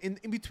mean? Those in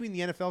between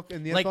the NFL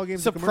and the Like NFL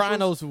games. and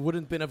Sopranos commercials?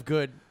 wouldn't been of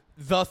good.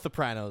 The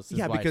Sopranos. Is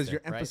Yeah, why because it's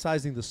you're there, right?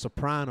 emphasizing the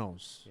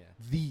Sopranos. Yeah.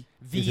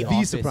 The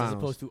Office Sopranos. as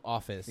opposed to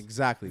Office.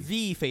 Exactly.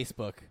 The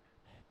Facebook.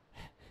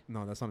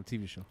 No, that's not a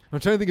TV show. I'm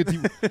trying to think of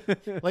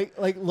TV.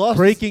 like Lost.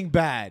 Breaking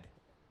Bad.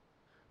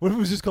 What if it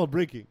was just called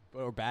Breaking?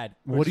 Or bad.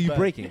 What are you bad.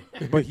 breaking?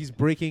 But he's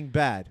breaking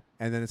bad,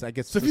 and then it's I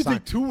guess. So if you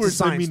take two words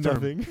that mean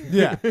nothing.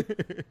 Yeah,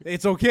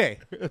 it's okay.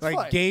 It's like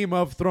fine. Game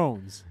of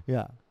Thrones.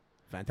 Yeah,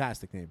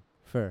 Fantastic name.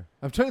 fair.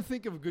 I'm trying to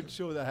think of a good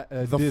show that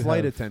The did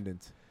Flight have-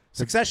 Attendant.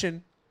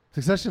 Succession.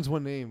 Succession's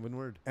one name, one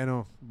word. I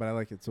know, but I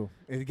like it so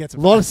it gets A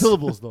lot of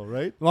syllables, though,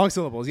 right? Long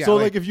syllables. Yeah. so,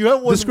 like, if you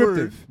have one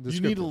descriptive, word,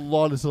 you need a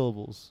lot of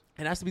syllables.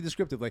 it has to be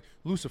descriptive. Like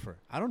Lucifer.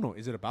 I don't know.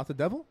 Is it about the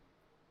devil?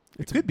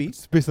 It could be.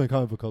 It's based on a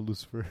comic book called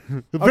Lucifer.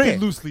 Very Okay.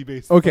 loosely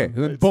based. Okay, on,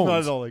 then it's Bones. not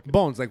at all like it.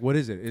 Bones. Like, what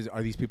is it?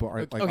 Are these people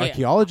like Okay.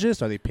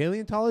 archaeologists? Are they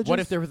paleontologists? What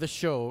if there was a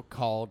show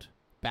called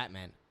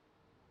Batman?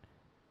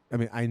 I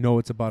mean, I know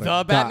it's about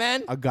The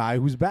Batman? a guy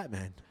who's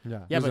Batman.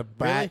 Yeah. Yeah, Who's a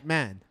but really?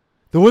 Batman.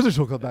 There was a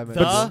show called Batman.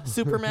 The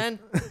Superman?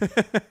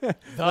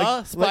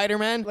 The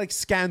Spider-Man? Like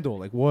Scandal.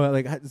 Like what?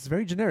 Like it's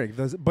very generic.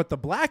 But the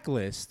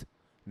Blacklist.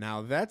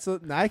 Now that's a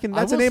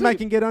will name I say-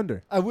 can get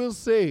under. I will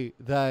say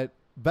that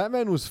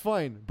Batman was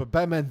fine, but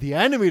Batman the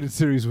animated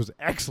series was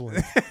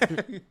excellent.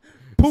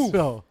 Poof.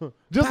 So,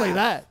 just like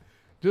that.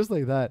 Just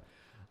like that.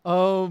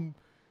 So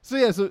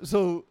yeah,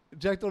 so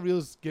Jack Del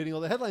Rio's getting all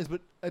the headlines,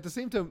 but at the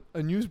same time,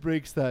 news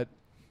breaks that.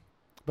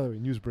 By the way,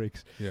 news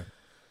breaks. Yeah.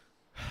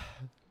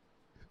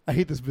 I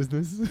hate this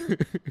business.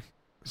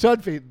 Sean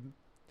Payton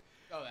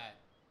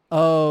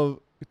Oh,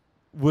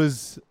 that.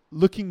 was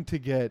looking to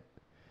get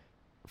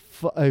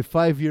a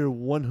 5-year,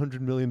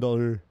 $100 million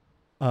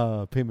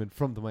payment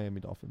from the Miami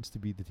Dolphins to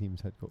be the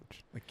team's head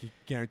coach. Like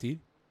guaranteed.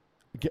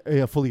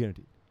 Yeah, fully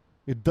guaranteed.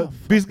 It Oh, fuck.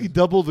 basically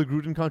doubled the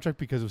Gruden contract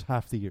because it was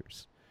half the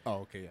years.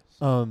 Oh, okay,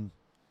 yes.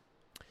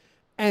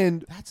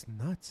 And That's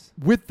nuts.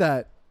 with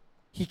that,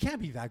 He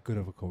can't be that good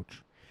of a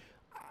coach.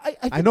 I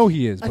I know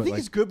he is, I but think like,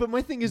 he's good, but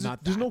my thing is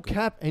not there's that no good.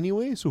 cap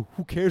anyway, so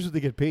who cares if they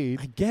get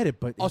paid? I get it,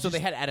 but Also, it's they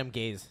just- had Adam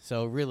Gaze,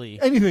 so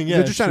really. Anything, yeah.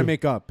 they're just trying to true.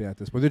 make up at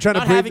this point. They're trying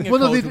Not to having break. a Well,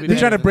 no, coach they- would be they're They're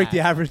trying to better break than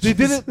the that. average. They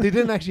didn't. They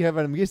didn't actually have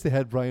Adam Gase. They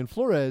had Brian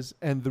Flores,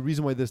 and the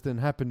reason why this didn't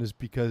happen is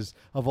because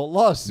of a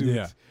lawsuit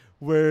Yeah.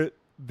 where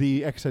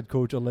the ex-head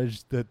coach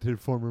alleged that their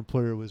former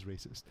employer was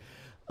racist.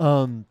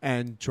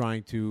 and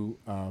trying to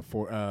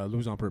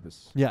lose on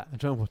purpose. Yeah, I'm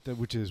trying to,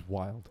 which is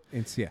wild.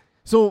 It's yeah.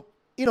 So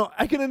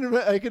I can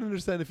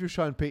understand if you're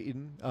Sean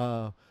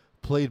Payton,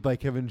 played by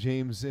Kevin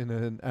James in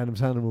an Adam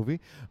Sandler movie.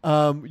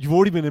 You've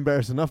already been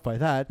embarrassed enough by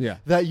that. Yeah.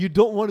 That you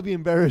don't want to be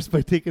embarrassed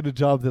by taking a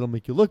job that'll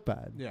make you look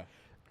bad. Yeah.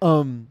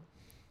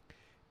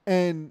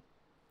 And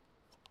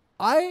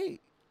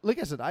like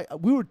I said,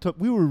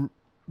 we were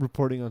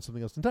reporting on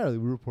something else entirely.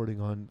 We were reporting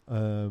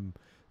on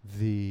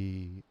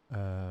the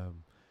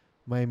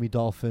Miami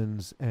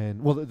Dolphins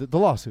and the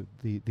lawsuit,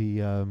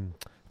 the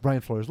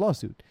Brian Flores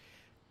lawsuit.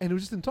 And it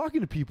was just in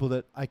talking to people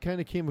that I kind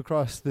of came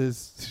across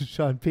this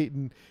Sean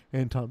Payton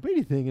and Tom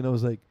Brady thing, and I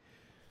was like,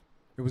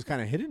 It was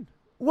kind of hidden.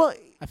 well,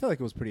 I feel like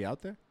it was pretty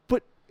out there.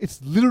 but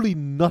it's literally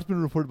not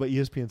been reported by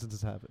ESPN since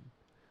it's happened.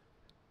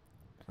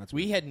 That's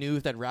We weird. had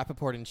news that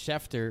Rappaport and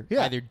Schefter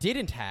Yeah. either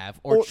didn't have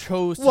or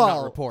chose to well,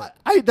 not report.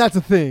 That's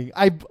a thing.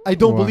 I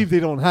don't Why? believe they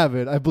don't have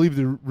it. I believe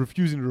they're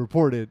refusing to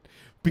report it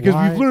because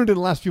Why? we've learned in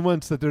the last few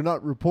months that they're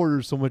not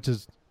reporters so much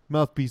as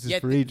mouthpieces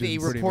Yet for they agents. Pretty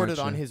reported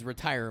much, on yeah. his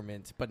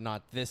retirement, but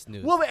not this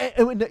news. Well,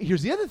 and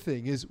here's the other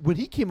thing: is when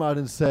he came out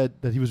and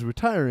said that he was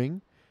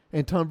retiring,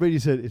 and Tom Brady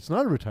said it's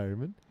not a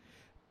retirement,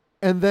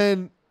 and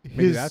then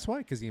Maybe his that's why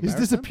because his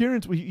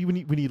disappearance when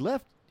he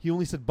left, he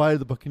only said bye to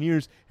the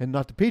Buccaneers and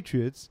not the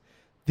Patriots.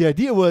 The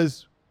idea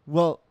was,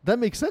 well, that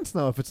makes sense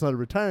now. If it's not a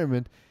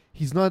retirement,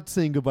 he's not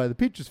saying goodbye to the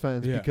Patriots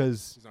fans Yeah.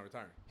 because He's not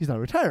retiring. he's not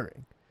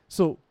retiring.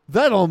 So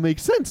that all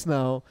makes sense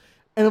now.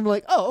 And I'm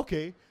like, oh,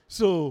 okay.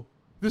 So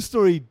this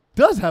story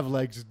does have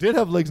legs, did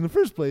have legs in the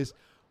first place.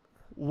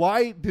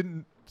 Why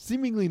didn't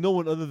seemingly no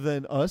one other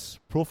than us,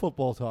 Pro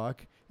Football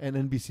Talk, and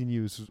NBC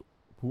News,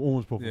 who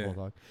owns Pro Yeah.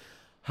 Football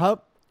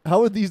Talk,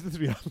 how are these the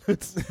three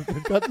outlets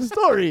that got the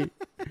story?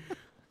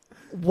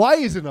 Why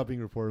is it not being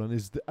reported on?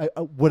 Is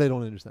what I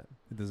don't understand.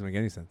 It doesn't make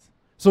any sense.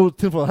 So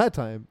tinfoil hat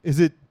time. Is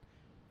it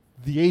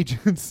the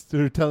agents that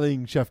are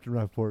telling Schefter and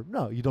Rappaport,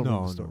 no, you don't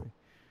know No, the story? no.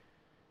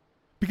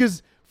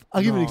 Because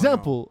I'll give you an No,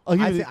 example. no. I'll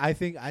give you I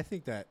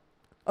think that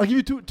I'll give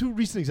you two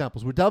recent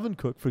examples where Dalvin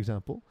Cook, for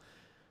example,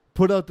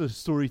 put out the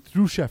story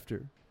through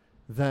Schefter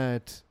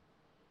that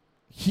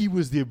he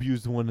was the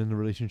abused one in the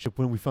relationship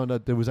when we found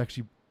out there was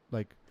actually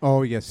like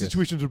yes.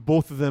 situations where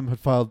both of them had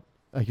filed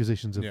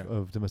accusations of, Yeah.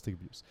 of domestic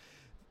abuse.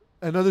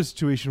 Another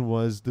situation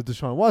was the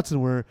Deshaun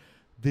Watson where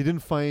they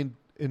didn't find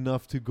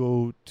enough to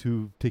go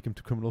to take him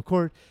to criminal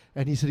court,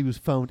 and he said he was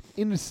found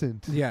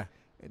innocent. Yeah.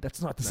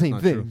 That's not the That's same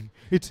not thing. true.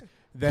 It's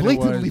Then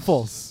blatantly it was,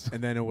 false.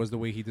 And then it was the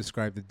way he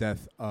described the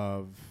death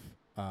of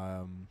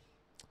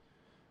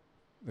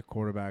the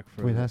quarterback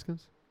for Dwayne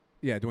Haskins?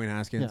 Yeah, Dwayne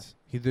Haskins.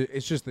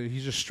 It's just that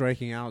he's just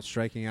striking out.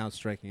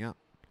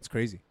 It's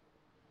crazy.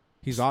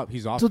 He's off.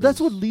 So that's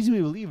what leads me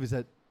to believe is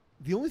that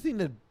the only thing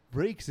that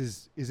breaks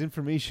is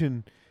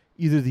information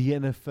either the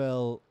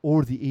NFL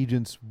or the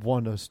agents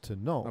want us to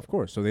know. Of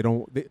course. So they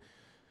don't.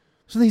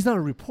 So he's not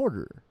a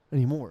reporter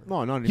anymore.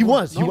 No, not anymore. He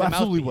was. No, He the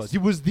absolutely mouthpiece. was. He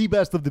was the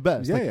best of the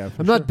best. Yeah, Like, yeah.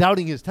 For I'm sure. not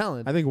doubting his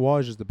talent. I think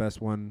Woj is the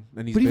best one,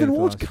 and he's. But even paid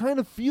for Woj us. kind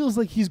of feels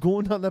like he's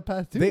going down that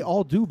path too. They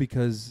all do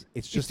because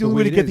it's It's just the only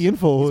way to it get is. the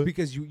info. It's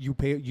because you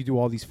do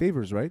all these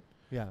favors, right?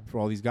 Yeah. For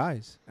all these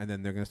guys, and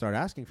then they're gonna start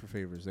asking for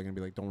favors. They're gonna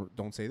be like,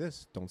 don't say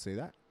this, don't say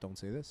that, don't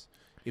say this.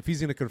 If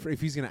he's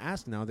gonna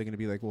ask now, they're gonna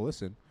be like, well,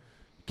 listen,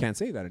 you can't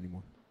say that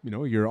anymore. You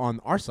know, you're on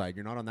our side.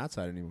 You're not on that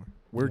side anymore.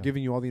 We're Yeah.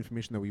 giving you all the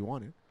information that we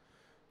wanted.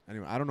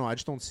 Anyway, I don't know. I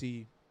just don't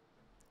see.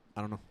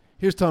 I don't know.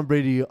 Here's Tom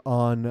Brady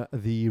on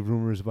the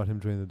rumors about him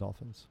joining the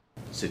Dolphins.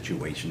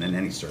 Situation in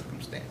any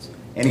circumstance.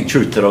 Any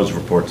truth to those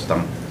reports,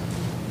 Tom?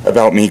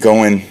 About me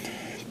going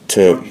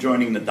to,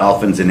 Joining the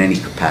Dolphins in any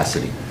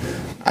capacity.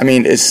 I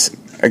mean,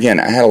 again,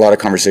 I had a lot of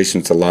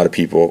conversations with a lot of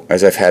people,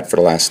 as I've had for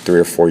the last 3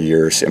 or 4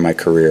 years in my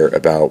career,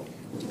 about,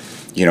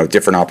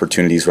 different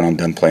opportunities when I'm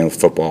done playing with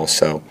football.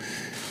 So,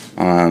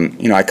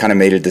 I kind of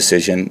made a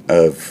decision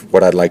of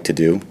what I'd like to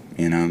do,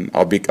 and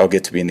I'll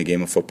get to be in the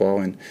game of football.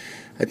 And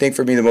I think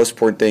for me, the most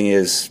important thing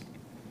is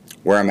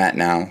where I'm at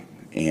now,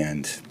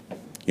 and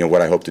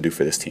what I hope to do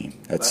for this team.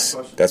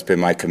 That's been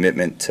my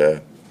commitment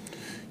to,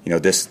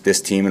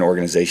 this team and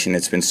organization.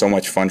 It's been so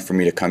much fun for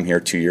me to come here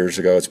 2 years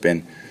ago. It's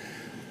been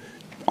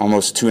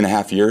almost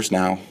 2.5 years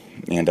now,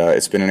 and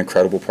it's been an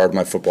incredible part of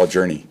my football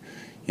journey.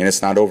 And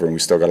it's not over, and we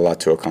still got a lot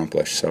to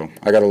accomplish. So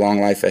I got a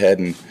long life ahead,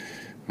 and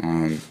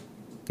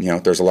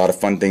there's a lot of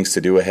fun things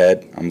to do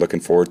ahead. I'm looking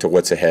forward to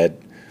what's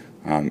ahead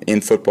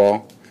in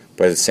football,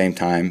 but at the same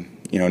time,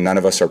 none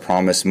of us are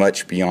promised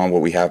much beyond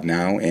what we have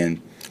now,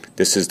 and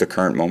this is the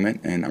current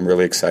moment, and I'm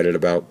really excited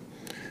about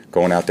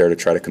going out there to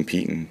try to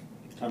compete and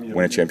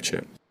win a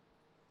championship.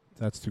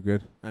 That's too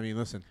good. I mean,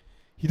 listen.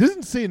 He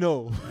doesn't say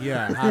no.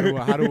 Yeah. How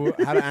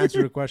to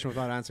answer a question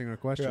without answering a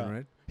question, Yeah.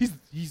 right?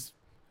 He's.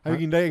 I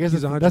mean, I guess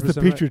He's that's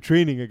the 100% Patriot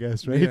training, I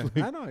guess, right? Yeah. Like-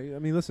 I know. I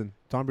mean, listen.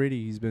 Tom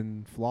Brady, he's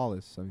been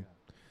flawless. I mean,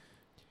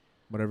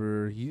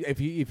 whatever. If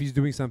he's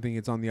doing something,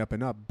 it's on the up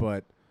and up.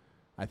 But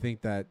I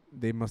think that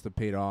they must have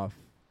paid off,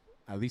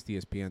 at least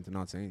ESPN, to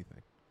not say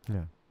anything.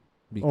 Yeah.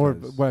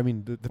 Because Or, I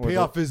mean, the or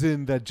payoff is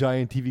in that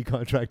giant TV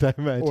contract, I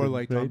imagine. or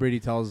like Tom right? Brady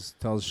tells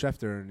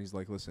Schefter, and he's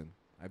like, "Listen,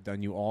 I've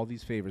done you all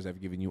these favors.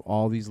 I've given you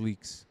all these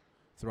leaks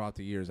throughout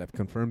the years. I've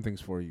confirmed things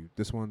for you.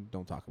 This one,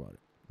 don't talk about it."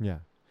 Yeah.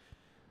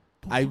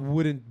 I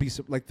wouldn't be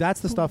like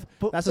that's the stuff.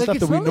 But, That's the like, stuff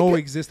it's that we not know like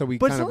exists that we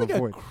But it's kind not of like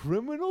avoid. a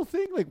criminal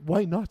thing. Like,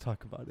 why not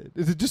talk about it?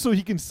 Is it just so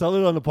he can sell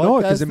it on the podcast? No,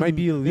 because it might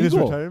be in his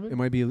illegal. retirement? It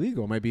might be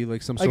illegal. It might be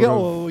like some I sort get. of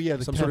Oh, yeah,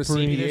 the some sort of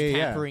tampering. Maybe there's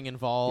Yeah. tampering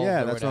involved.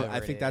 yeah. or That's what whatever I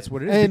think. it That's is.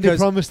 what it is. And they because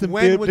promised him.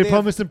 when would They they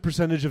promised him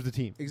percentage of the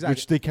team, Exactly.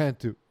 which they can't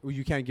do. well,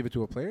 you can't give it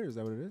to a player. Is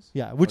that what it is?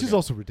 Yeah, which is Okay.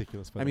 also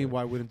ridiculous. By I the mean, way.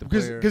 why wouldn't the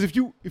Because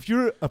player? if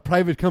you're a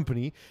private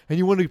company and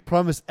you want to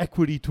promise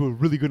equity to a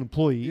really good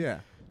employee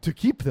yeah, to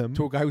keep them,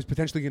 to a guy who's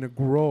potentially going to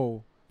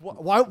grow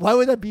why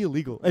would that be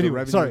illegal? the Anyway,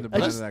 revenue sorry. and the I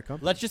brand just, of that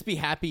company. Let's just be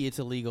happy it's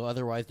illegal.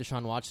 Otherwise,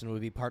 Deshaun Watson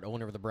would be part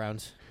owner of the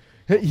Browns.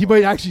 he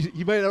might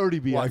already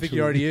be. Well, I actually. think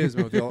he already is.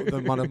 Man, with the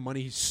amount of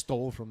money he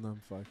stole from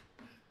them. Fuck.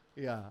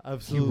 Yeah, He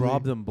absolutely.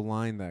 robbed them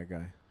blind. That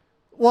guy.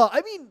 Well,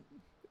 I mean,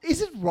 is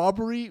it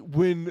robbery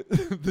when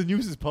the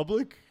news is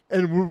public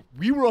and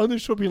we were on the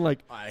show being like,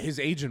 His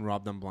agent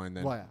robbed them blind.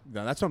 Then. Why?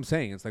 No, that's what I'm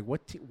saying. It's like what?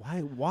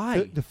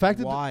 Why? the fact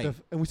that why?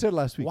 and we said it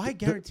last week. Why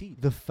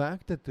guaranteed? The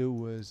fact that there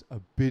was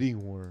a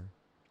bidding war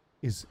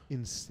is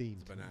insane.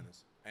 It's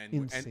bananas.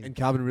 Insane. And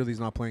Calvin Ridley's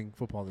not playing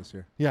football this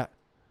year Yeah,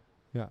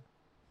 for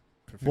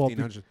Well,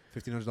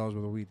 $1,500 worth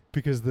of weed.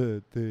 because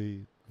the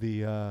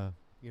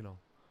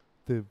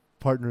the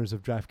partners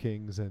of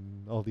DraftKings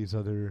and all these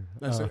other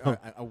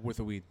Worth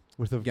of weed.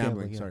 with the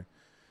Gambling. yeah. Sorry,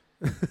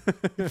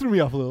 It threw me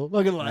off a little.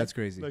 Not gonna lie. that's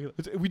crazy. Not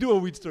gonna- we do a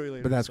weed story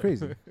later. But that's so.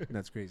 crazy.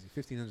 That's crazy.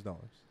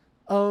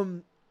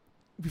 $1,500.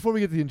 Before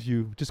we get to the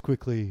interview, just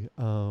quickly,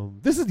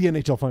 this is the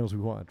NHL finals we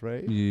want,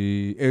 right?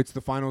 It's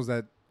the finals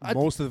that I-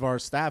 most of our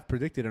staff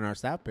predicted in our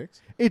staff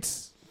picks.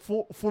 It's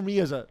for me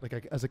as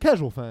a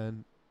casual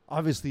fan.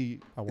 Obviously,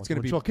 I want the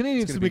gonna be- Montreal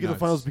Canadiens it's to gonna make be it the nuts.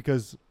 finals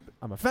because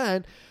I'm a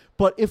fan.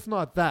 But if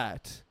not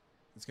that,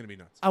 It's gonna be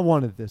nuts. I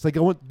wanted this. Like,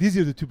 I want these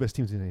are the two best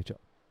teams in the NHL.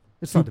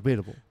 It's not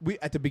debatable. We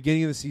at the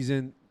beginning of the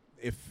season,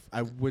 if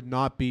I would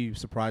not be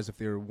surprised if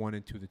they were 1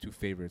 and 2, the two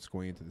favorites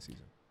going into the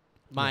season.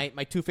 My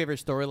two favorite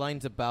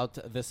storylines about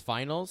this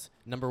finals.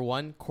 Number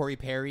one, Corey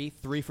Perry,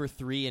 3 for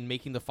 3 and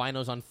making the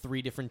finals on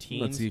 3 different Let's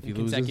teams see if in he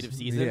loses. consecutive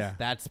seasons. Yeah.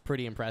 That's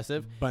pretty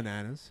impressive.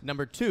 Bananas.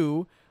 Number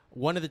two,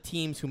 one of the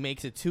teams who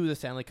makes it to the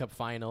Stanley Cup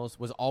Finals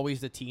was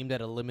always the team that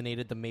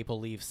eliminated the Maple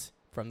Leafs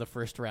from the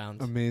first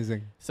round.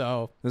 Amazing.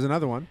 So There's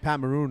another one. Pat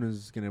Maroon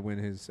is going to win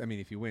his,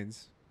 if he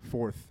wins,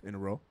 4th in a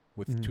row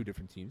with Mhm. 2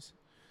 different teams.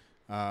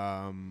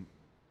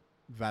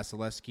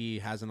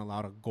 Vasilevsky hasn't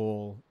allowed a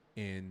goal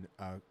in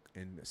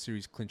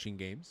series clinching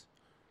games.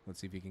 Let's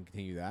see if he can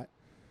continue that.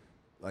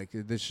 Like,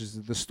 this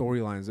is the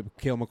storylines.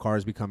 Cale Makar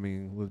is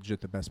becoming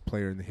legit the best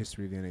player in the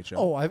history of the NHL.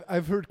 Oh,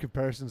 I've heard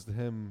comparisons to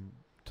him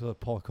to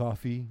Paul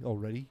Coffey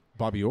already.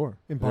 Bobby Orr.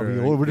 In Bobby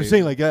Orr, we're just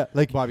saying like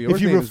Bobby if Orr's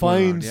he name is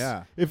going around, refines,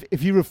 yeah.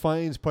 if he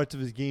refines parts of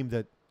his game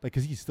that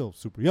because he's still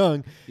super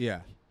young,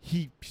 Yeah.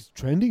 he's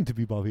trending to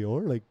be Bobby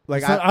Orr. Like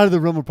Like, it's not out of the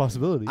realm of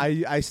possibility.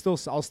 I'll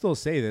still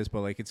say this,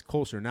 but like it's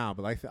closer now.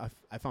 But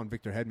I found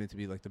Victor Hedman to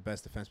be like the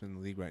best defenseman in the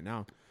league right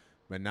now.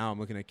 But now I'm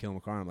looking at Cale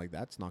Makar. I'm like,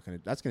 that's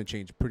gonna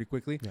change pretty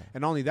quickly. Yeah.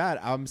 And not only that,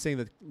 I'm saying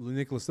that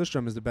Nicholas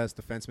Lidstrom is the best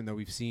defenseman that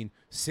we've seen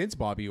since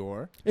Bobby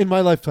Orr. In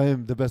my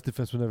lifetime, the best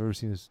defenseman I've ever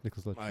seen is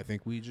Nicholas Lidstrom. I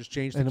think we just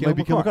changed And to it might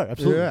be Cale Makar. Makar,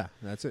 absolutely. Yeah,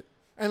 that's it.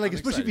 And like I'm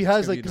especially if he excited. has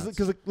It's like gonna be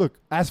because look,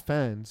 as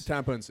fans,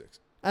 Tampa and 6.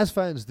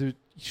 there's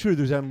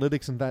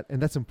analytics and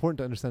that's important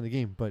to understand the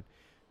game. But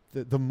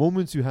the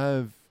moments you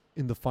have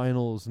in the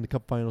finals, in the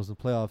cup finals, and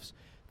playoffs,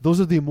 those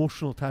are the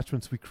emotional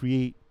attachments we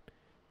create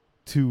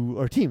to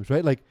our teams,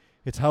 right? Like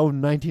it's how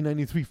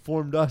 1993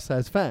 formed us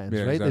as fans,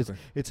 Yeah, right? exactly.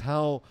 It's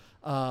how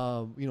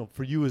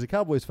for you as a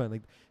Cowboys fan,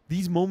 like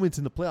these moments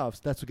in the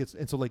playoffs, that's what gets.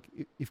 And so like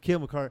if Cale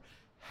Makar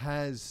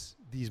has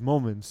these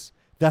moments,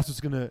 that's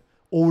what's gonna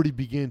already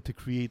begin to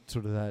create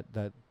sort of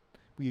that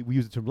we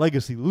use the term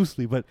legacy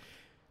loosely, but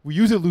we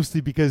use it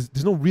loosely because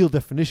there's no real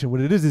definition.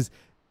 What it is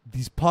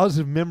these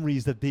positive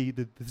memories that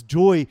this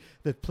joy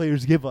that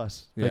players give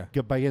us, like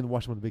by getting to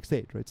watch them on the big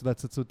stage, right? So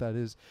that's what that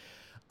is.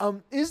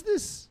 Is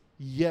this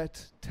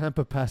yet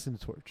Tampa passing the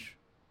torch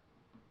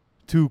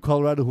to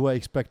Colorado, who I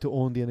expect to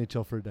own the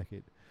NHL for a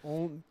decade?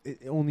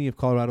 Only if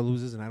Colorado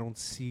loses, and I don't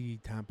see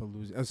Tampa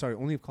losing. I'm sorry,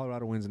 only if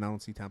Colorado wins, and I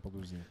don't see Tampa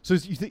losing. So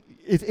you think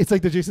it's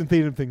like the Jason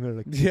Tatum thing, where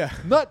like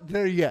not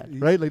there yet,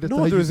 right? Like that's no,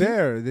 how you they're see it?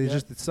 there. They Yeah.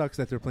 just it sucks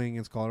that they're playing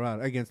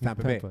against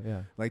Tampa Bay.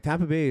 Yeah. Like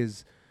Tampa Bay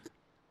is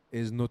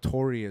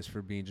notorious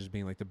for being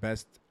like the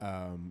best.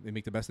 They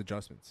make the best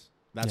adjustments.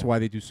 That's why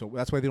they do so.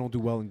 That's why they don't do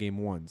well in game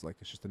ones. Like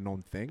it's just a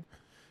known thing.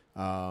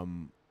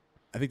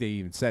 I think they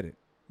even said it,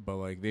 but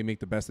like they make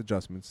the best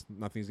adjustments.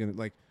 Nothing's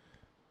gonna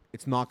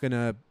it's not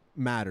gonna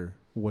matter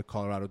what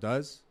Colorado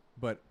does.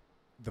 But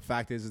the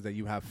fact is that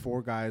you have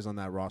 4 guys on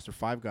that roster,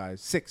 5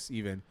 guys, 6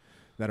 even,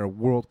 that are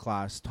world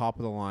class, top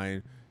of the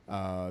line,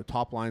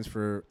 top lines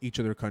for each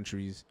of their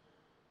countries.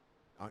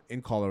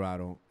 In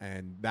Colorado,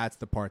 and that's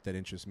the part that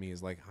interests me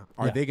is like,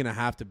 are they going to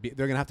have to be?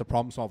 They're going to have to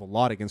problem solve a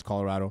lot against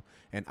Colorado,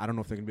 and I don't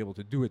know if they're going to be able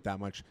to do it that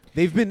much.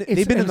 They've been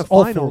in the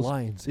all finals. 4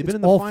 lines. They've It's been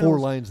in the all finals 4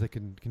 lines that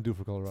can do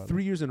for Colorado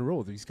 3 years in a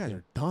row. These guys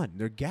are done.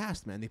 They're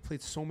gassed, man. They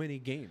played so many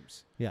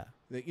games. Yeah,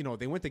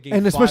 They went to game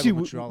and 5 especially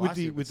with Montreal last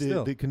year, but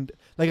still.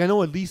 like I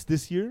know at least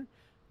this year,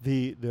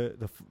 there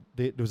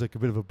was like a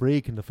bit of a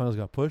break and the finals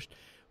got pushed,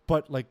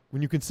 but like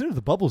when you consider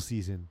the bubble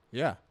season,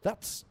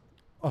 that's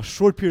a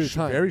short period of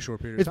time. Very short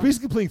period. It's of time.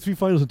 basically playing 3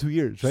 finals in 2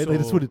 years, right? Like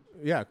that's what it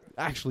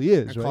actually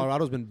is. And right?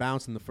 Colorado's been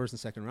bounced in the first and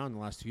second round in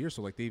the last 2 years,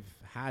 so like they've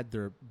had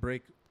their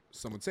break.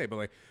 Some would say, but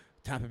like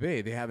Tampa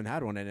Bay, they haven't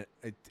had one, and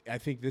I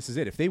think this is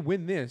it. If they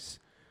win this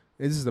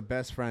is the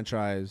best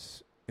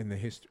franchise in the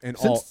history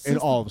in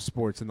all of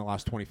sports in the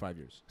last 25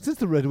 years. Since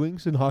the Red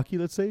Wings in hockey,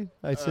 let's say,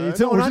 I'd say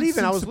no, not even.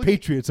 Since I was the looking-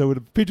 Patriots.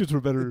 Patriots were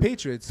better. The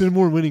Patriots. They're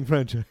more winning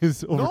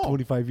franchise over No.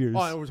 25 years.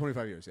 Oh, over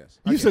 25 years, yes.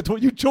 You said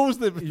you chose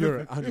them.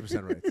 You're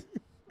 100% right.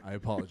 I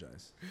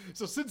apologize.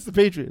 So since the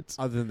Patriots,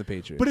 Other than the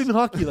Patriots. but in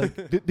hockey, like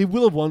they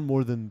will have won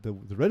more than the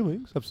Red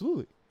Wings.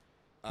 Absolutely,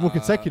 more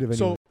consecutive.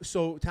 Anyway.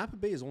 So Tampa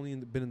Bay has only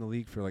been in the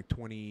league for like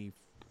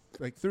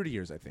 30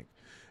 years, I think,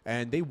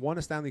 and they won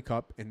a Stanley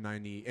Cup in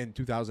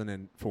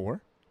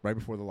 2004, right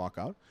before the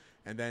lockout,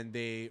 and then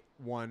they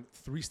won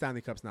 3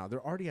 Stanley Cups. Now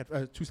they're already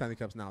at 2 Stanley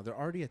Cups. Now they're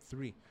already at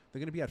 3. They're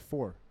going to be at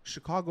 4.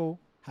 Chicago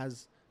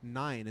has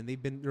 9, and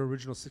they've been their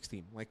original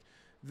 16. Like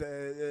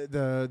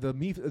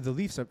the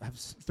Leafs have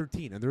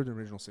 13, and they're the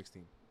original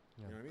 16.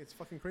 You know what I mean? It's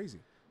fucking crazy.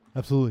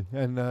 Absolutely.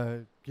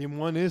 And game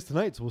 1 is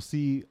tonight, so we'll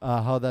see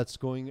how that's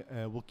going.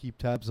 We'll keep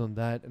tabs on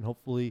that and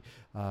hopefully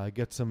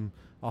get some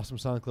awesome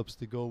sound clips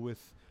to go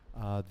with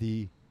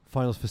the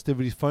finals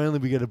festivities. Finally,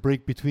 we get a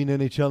break between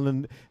NHL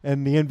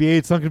and the NBA.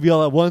 It's not going to be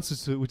all at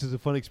once, which is a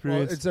fun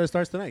experience. Well, it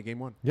starts tonight, game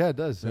 1. Yeah, it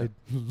does. Yeah. I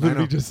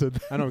literally just said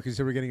that. I know, because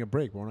we're getting a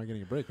break, but we're not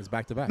getting a break. It's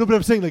back to back. No, but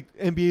I'm saying like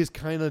NBA is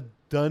kind of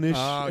done-ish,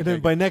 and then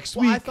by next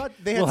Well, I week thought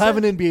they had we'll have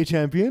an said- NBA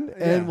champion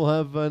and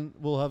Yeah.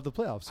 we'll have the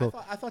playoffs. So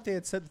I thought they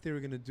had said that they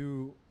were going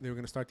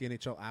to start the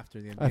NHL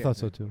after the NBA. I thought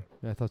so too.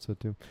 Yeah, I thought so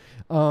too.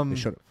 They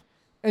should have.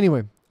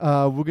 Anyway,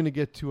 we're going to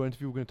get to our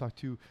interview. We're going to talk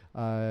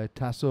to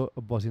Tasso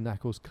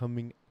Bozinakos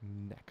coming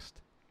next.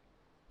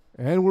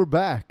 And we're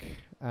back.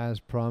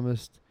 As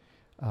promised,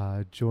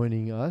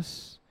 joining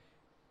us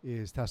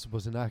is Tasso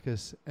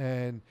Bozinakos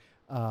and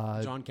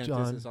John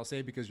Kentis. I'll say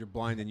it because you're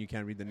blind and you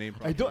can't read the name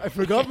properly. I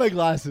forgot my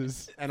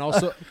glasses. And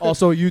also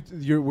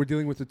we're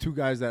dealing with the 2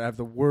 guys that have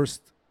the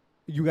worst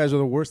you guys are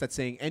the worst at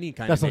saying any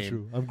kind That's of not name.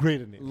 true. I'm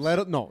great at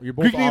names. No, you're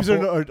both Greek names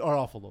awful. are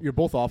awful though. You're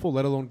both awful,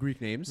 let alone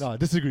Greek names. No, I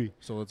disagree.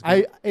 So let's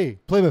go. Hey,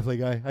 play-by-play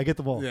guy. I get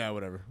the ball. Yeah,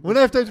 whatever. When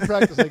I have time to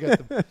practice, I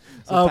get them.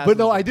 So But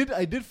no, Tasso's-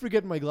 I did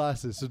forget my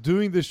glasses. So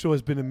doing this show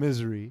has been a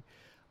misery.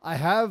 I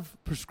have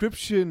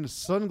prescription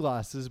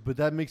sunglasses, but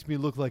that makes me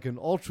look like an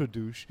ultra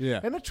douche.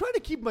 Yeah. And I try to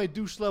keep my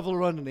douche level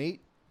around an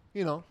 8.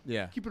 You know,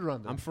 Yeah. keep it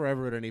around there. I'm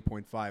forever at an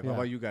 8.5. Yeah. How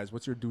about you guys?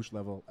 What's your douche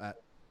level at?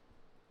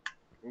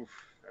 Oof.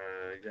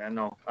 Yeah,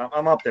 no,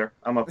 I'm up there.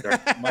 I'm up there.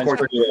 Mine's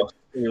pretty low.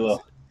 Pretty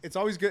low. It's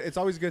always good. It's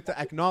always good to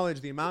acknowledge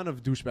the amount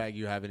of douchebag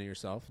you have in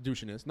yourself.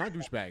 Douchiness, not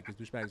douchebag, because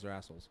douchebags are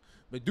assholes,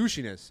 but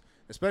douchiness,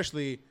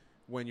 especially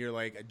when you're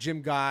like a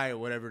gym guy or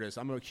whatever it is.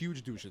 I'm a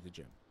huge douche at the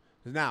gym.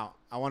 Now,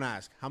 I want to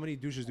ask, how many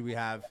douches do we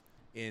have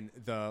in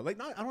the like?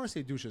 Not, I don't want to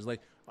say douches. Like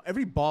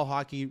every ball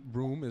hockey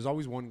room, there's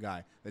always one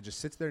guy that just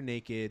sits there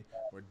naked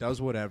or does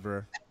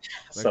whatever.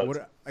 Like So-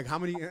 what? Like how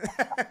many?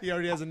 He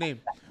already has a name.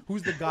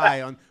 Who's the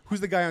guy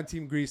on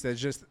Team Greece that's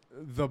just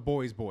the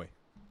boy's boy?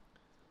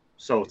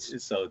 Sots.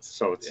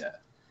 Sots. Yeah.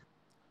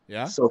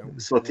 Yeah.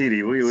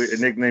 Sotiri. We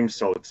nicknamed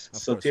Sots. Of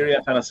course,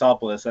 Soteria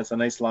Panasopoulos. That's a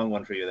nice long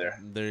one for you there.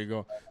 There you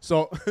go.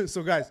 So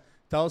guys,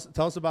 tell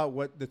us about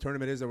what the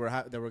tournament is that we're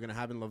going to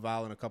have in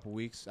Laval in a couple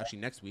weeks. Actually,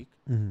 next week,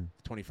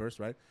 21st,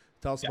 right?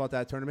 Tell us about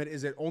that tournament.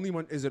 Is it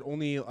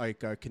only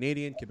like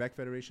Canadian Quebec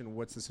Federation?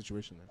 What's the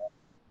situation there?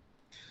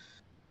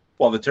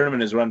 Well, the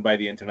tournament is run by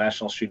the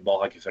International Street Ball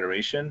Hockey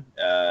Federation.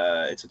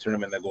 It's a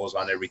tournament that goes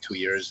on every 2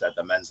 years at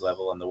the men's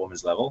level and the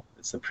women's level.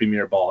 It's the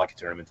premier ball hockey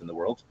tournament in the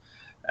world.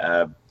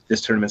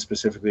 This tournament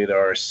specifically, there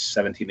are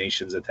 70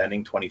 nations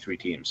attending, 23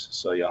 teams.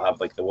 So you'll have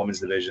like the women's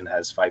division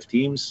has 5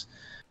 teams,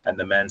 and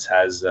the men's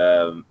has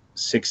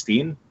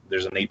 16.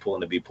 There's an A pool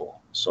and a B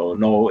pool. So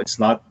no, it's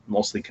not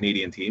mostly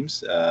Canadian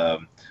teams.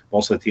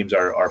 Most of the teams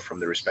are from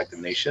the respective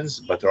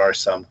nations, but there are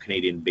some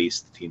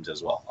Canadian-based teams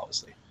as well,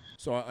 obviously.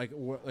 So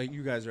like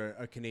you guys are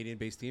a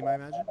Canadian-based team, I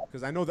imagine,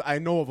 because I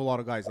know of a lot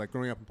of guys like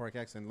growing up in Park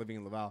X and living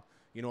in Laval.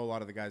 You know a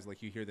lot of the guys,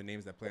 like you hear the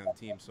names that play on the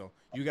team. So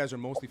you guys are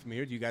mostly from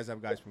here. Do you guys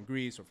have guys from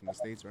Greece or from the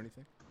States or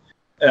anything?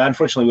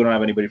 Unfortunately, we don't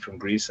have anybody from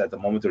Greece at the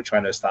moment. They're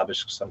trying to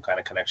establish some kind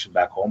of connection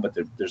back home, but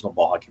there's no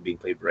ball hockey being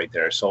played right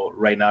there. So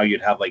right now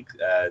you'd have like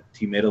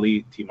Team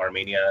Italy, Team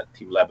Armenia,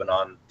 Team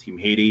Lebanon, Team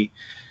Haiti,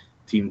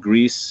 Team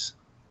Greece.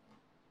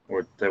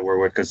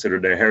 We're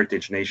considered a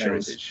heritage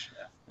nations. Heritage.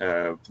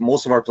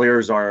 Most of our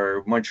players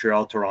are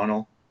Montreal,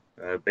 Toronto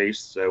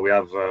based. We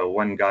have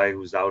one guy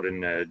who's out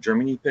in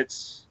Germany,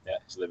 Pitts. Yeah,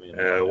 he's living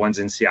in One's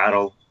in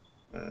Seattle,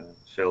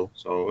 Phil.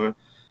 So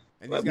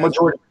And these guys,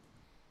 majority.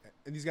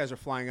 and these guys are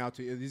flying out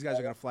to. These guys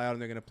are going to fly out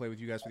and they're going to play with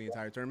you guys for the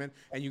entire tournament.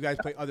 And you guys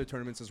play other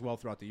tournaments as well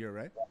throughout the year,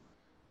 right?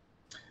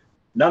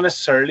 Not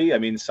necessarily. I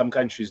mean, some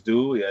countries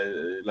do,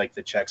 like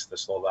the Czechs, the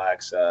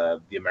Slovaks,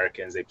 the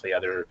Americans. They play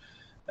other.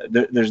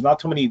 There's not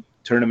too many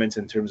tournaments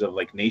in terms of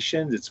like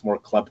nations. It's more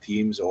club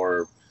teams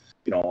or,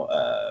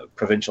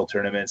 provincial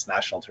tournaments,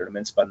 national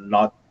tournaments. But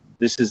not.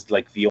 This is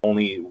like the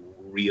only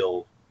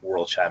real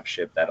world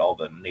championship that all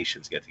the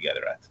nations get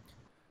together at.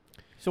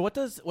 So what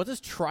does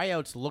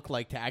tryouts look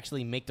like to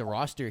actually make the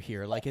roster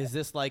here? Like, is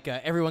this like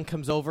everyone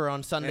comes over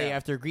on Sunday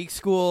after Greek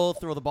school,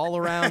 throw the ball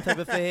around type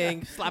of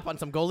thing, slap on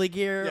some goalie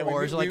gear, Yeah,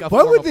 or is it like a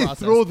Why would formal they process?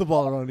 throw the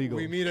ball around, Eagle?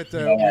 We meet at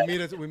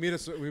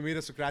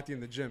Socrati in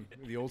the gym,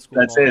 the old school.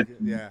 That's ball. it.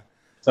 Yeah.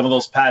 Some of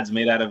those pads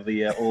made out of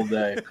the old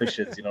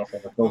cushions, from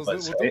the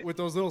sofas. Right? With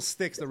those little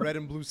sticks, the red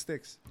and blue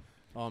sticks.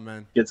 Oh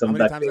man, Get some how many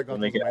duct times I tape got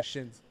and those make on it my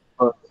shins?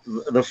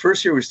 The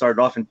first year we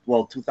started off in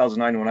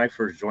 2009 when I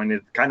first joined,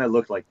 it kind of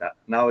looked like that.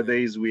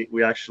 Nowadays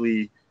we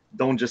actually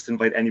don't just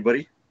invite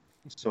anybody.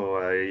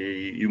 So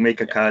you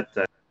make a cut.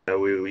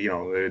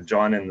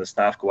 John and the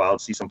staff go out,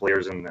 see some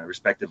players in the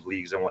respective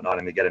leagues and whatnot,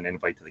 and they get an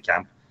invite to the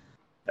camp.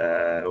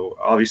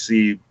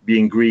 Obviously,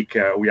 being Greek,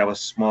 we have a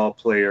small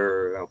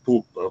player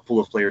pool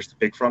of players to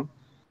pick from.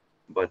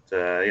 But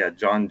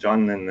John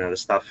and the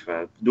staff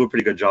do a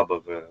pretty good job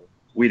of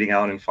weeding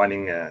out and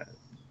finding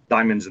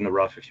diamonds in the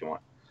rough, if you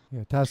want.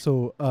 Yeah,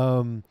 Tasso.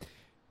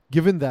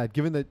 Given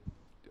that,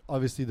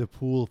 obviously the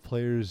pool of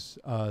players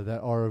that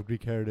are of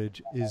Greek heritage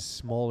is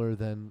smaller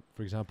than,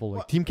 for example,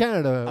 like Team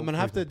Canada. I'm gonna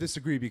have to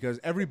disagree because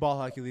every ball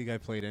hockey league I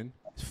played in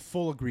is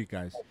full of Greek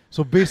guys.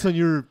 So based on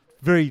your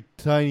very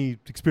tiny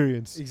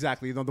experience,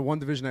 Exactly. The one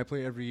division I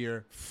play every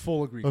year,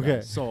 full of Greek Okay.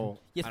 guys. So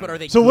Yes, I but don't are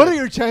they? so good? what are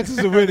your chances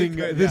of winning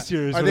Good, this yeah.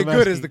 year? Is Are what they I'm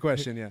good? Is asking. the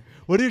question? Yeah.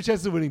 What are your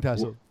chances of winning,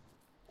 Tasso?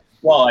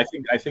 Well, I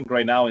think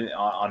right now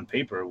on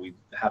paper we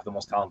have the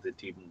most talented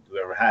team we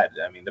ever had.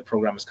 I mean, the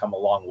program has come a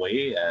long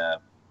way,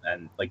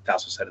 and like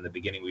Tasso said in the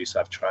beginning, we used to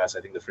have tryouts.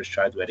 I think the first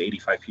tryouts we had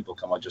 85 people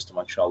come out just to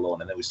Montreal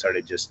alone, and then we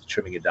started just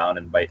trimming it down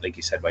and by, like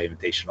you said, by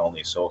invitation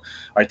only. So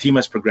our team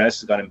has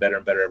progressed, has gotten better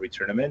and better every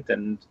tournament,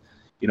 and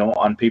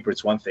on paper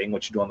it's one thing,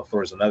 what you do on the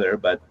floor is another,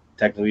 but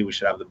technically we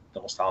should have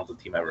the most talented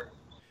team ever.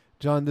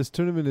 John, this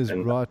tournament is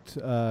brought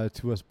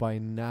to us by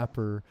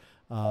Napper.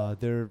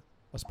 They're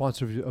a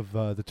sponsor of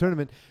the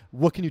tournament.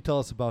 What can you tell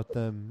us about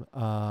them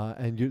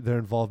and their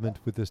involvement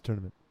with this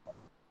tournament?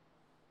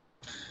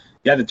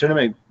 Yeah, the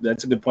tournament,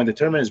 that's a good point. The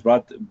tournament is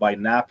brought by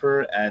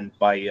NAPR and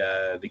by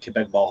the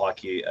Quebec Ball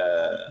Hockey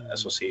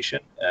Association.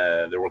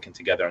 They're working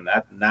together on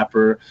that.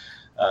 NAPR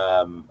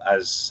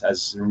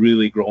has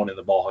really grown in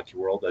the ball hockey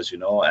world, as you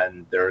know,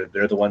 and they're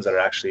the ones that are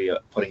actually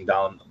putting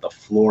down the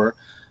floor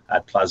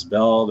at Place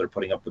Bell. They're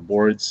putting up the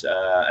boards,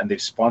 and they've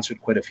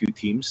sponsored quite a few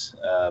teams,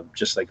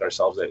 just like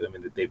ourselves. I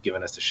mean, they've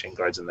given us the shin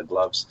guards and the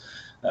gloves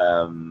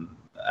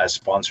as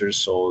sponsors.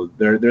 So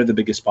they're the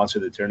biggest sponsor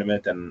of the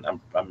tournament, and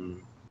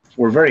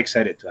we're very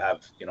excited to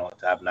have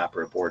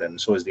NAPR aboard, and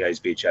so is the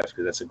ISBHF,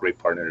 because that's a great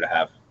partner to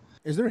have.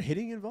 Is there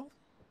hitting involved?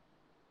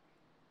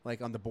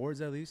 Like on the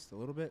boards, at least a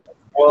little bit.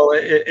 Well,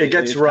 it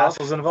gets rough.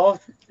 If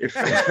involved, if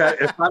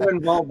I'm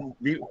involved,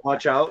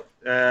 watch out.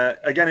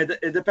 Again,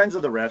 it depends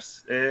on the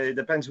refs. It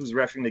depends who's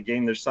reffing the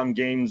game. There's some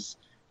games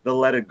they'll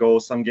let it go,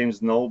 some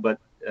games no. But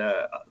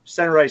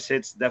center ice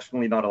hits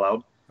definitely not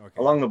allowed. Okay.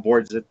 Along the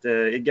boards,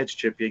 it gets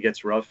chippy, it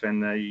gets rough,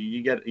 and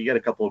you get a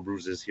couple of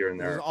bruises here and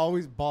there. There's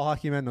always ball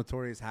hockey men,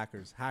 notorious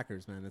hackers,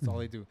 man. That's all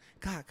they do.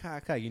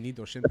 You need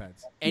those shin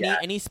pads.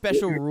 Any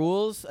special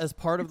rules as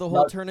part of the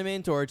whole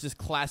tournament, or just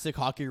classic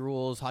hockey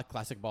rules,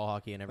 classic ball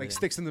hockey and everything? Like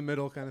sticks in the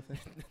middle kind of thing.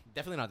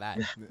 Definitely not that.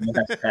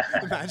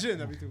 Imagine,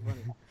 that'd be too funny.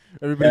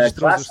 Everybody just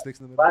throws their sticks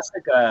in the middle.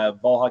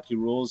 Classic ball hockey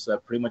rules are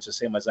pretty much the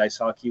same as ice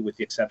hockey, with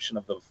the exception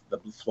of the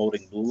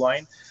floating blue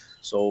line.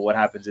 So what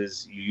happens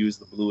is you use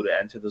the blue to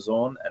enter the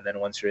zone, and then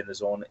once you're in the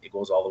zone, it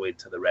goes all the way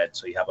to the red.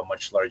 So you have a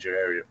much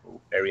larger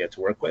area to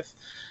work with.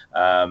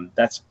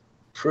 That's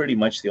pretty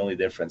much the only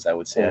difference, I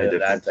would say.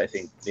 That I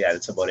think,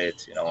 that's about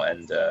it.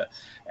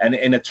 And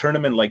in a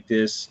tournament like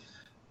this,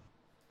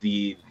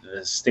 the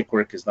stick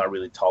work is not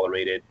really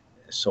tolerated.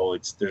 So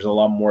there's a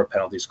lot more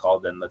penalties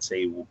called than, let's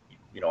say,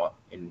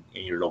 in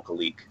your local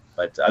league.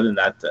 But other than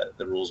that,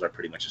 the rules are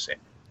pretty much the same.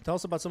 Tell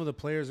us about some of the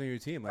players on your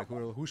team. Like,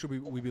 who should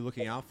we be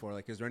looking out for?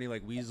 Like, is there any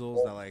like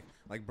weasels that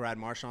like Brad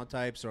Marchand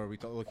types, or are we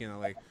looking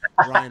at like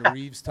Ryan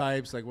Reeves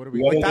types? Like, what are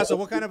we? Like, Tasso,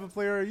 what kind of a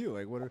player are you?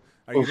 Like,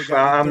 are you the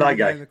guy? I'm that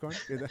guy.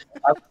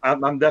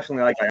 I'm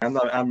definitely that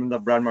guy. I'm the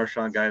Brad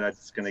Marchand guy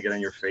that's gonna get in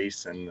your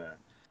face, and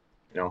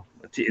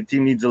a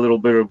team needs a little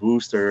bit of a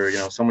boost, or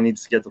someone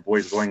needs to get the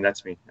boys going.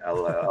 That's me.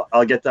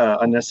 I'll get the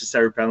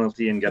unnecessary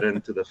penalty and get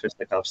into the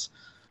fisticuffs.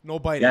 No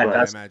biting, I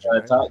imagine.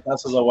 Right?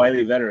 Tasso's a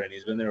wily veteran.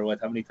 He's been there,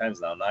 how many times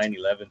now? 9,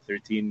 11,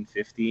 13,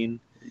 15.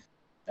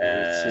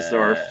 This is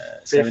our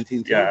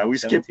 17. Yeah, we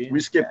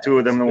skipped 2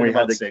 of them, and we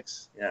had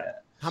 6. Yeah.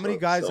 How many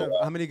guys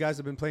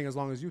have been playing as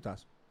long as you,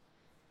 Tasso?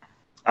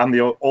 I'm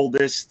the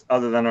oldest,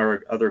 other than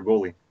our other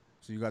goalie.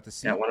 So you got the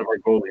C? Yeah, one of our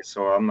goalies.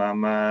 So I'm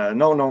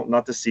no,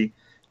 not the C.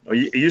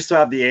 You used to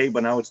have the A,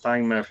 but now it's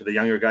time for the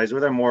younger guys.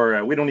 We're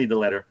more. We don't need the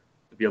letter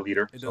to be a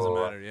leader. It doesn't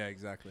matter. Yeah,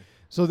 exactly.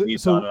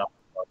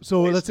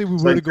 So let's say we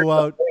were to go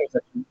out.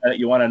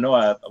 You want to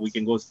know? We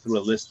can go through a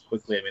list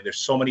quickly. I mean, there's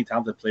so many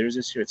talented players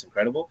this year. It's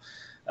incredible.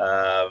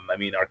 I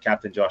mean, our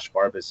captain Josh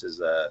Barbas is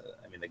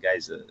the guy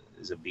is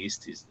a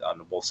beast. He's on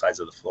both sides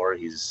of the floor.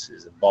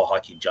 He's a ball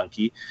hockey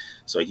junkie,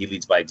 so he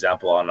leads by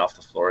example on and off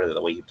the floor.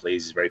 The way he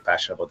plays, he's very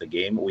passionate about the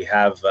game. We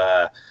have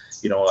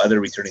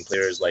other returning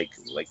players like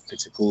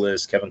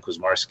Pitsikulis, Kevin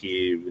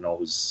Kuzmarski,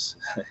 who's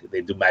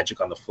they do magic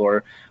on the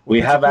floor.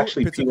 We have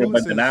actually Peter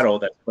Montanaro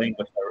that's playing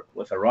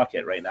with a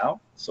Rocket right now,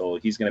 so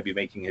he's going to be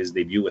making his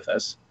debut with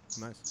us.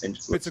 Nice. And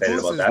we're excited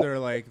about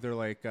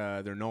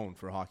that. They're known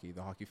for hockey,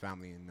 the hockey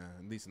family,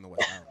 at least in the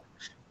West Island.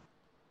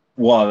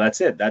 Well, that's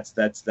it. That's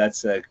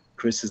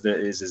Chris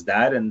is his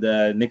dad, and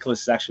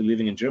Nicholas is actually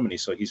living in Germany,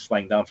 so he's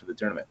flying down for the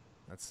tournament.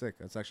 That's sick.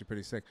 That's actually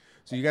pretty sick.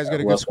 So you guys got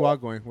a good squad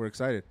going. We're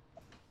excited.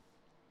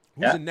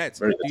 Who's in nets?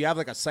 Do you have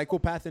like a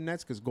psychopath in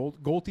nets? Because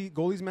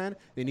goalies, man,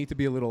 they need to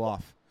be a little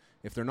off.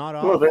 If they're not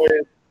off, well,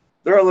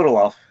 they're a little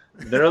off.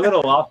 They're a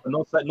little off.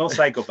 No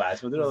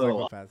psychopaths, but they're a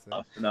little off.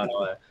 Yeah.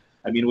 No.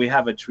 I mean, we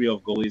have a trio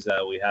of goalies.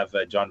 We have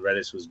John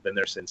Redis, who's been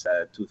there since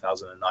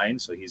 2009,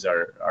 so he's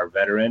our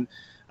veteran.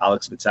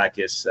 Alex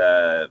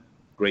Mitsakis,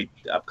 great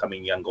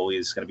upcoming young goalie.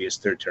 It's going to be his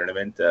third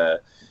tournament.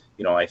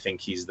 I think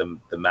he's the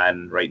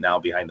man right now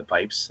behind the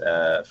pipes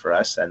for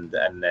us. And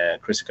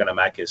Chris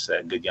Economakis,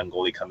 a good young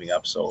goalie coming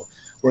up. So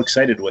we're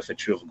excited with the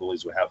trio of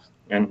goalies we have.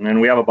 And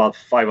we have about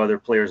 5 other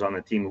players on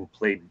the team who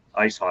played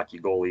ice hockey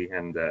goalie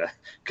and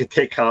could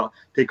take on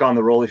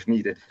the role if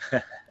needed.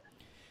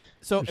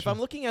 So if I'm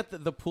looking at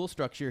the pool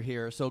structure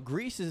here, so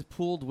Greece is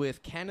pooled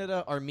with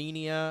Canada,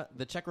 Armenia,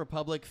 the Czech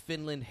Republic,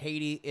 Finland,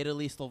 Haiti,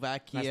 Italy,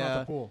 Slovakia. That's not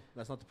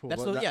the pool. That's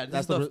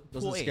That's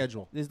the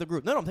schedule. This is the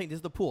group. No, I'm saying this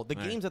is the pool. The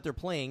games that they're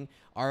playing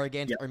are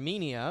against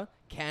Armenia,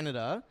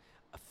 Canada,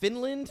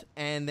 Finland,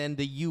 and then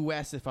the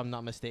U.S., if I'm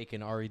not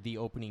mistaken, are the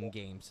opening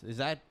games. Is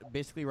that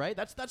basically right?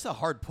 That's a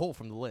hard pull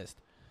from the list.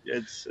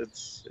 It's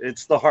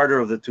the harder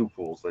of the 2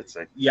 pools, let's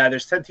say. Yeah,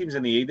 there's 10 teams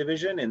in the A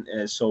division,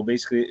 and so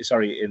basically,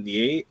 in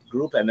the A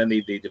group, and then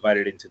they divide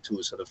it into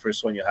 2. So the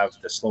first one you have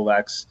the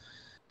Slovaks,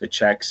 the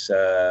Czechs,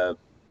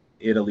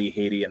 Italy,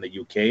 Haiti, and the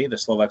UK. The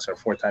Slovaks are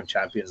 4-time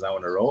champions now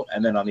in a row,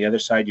 and then on the other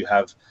side you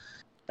have,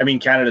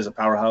 Canada's a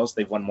powerhouse.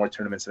 They've won more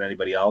tournaments than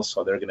anybody else,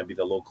 so they're going to be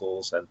the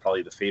locals and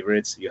probably the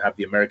favorites. You have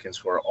the Americans,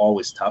 who are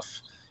always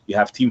tough. You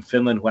have Team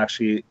Finland, who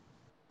actually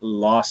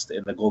lost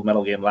in the gold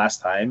medal game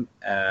last time,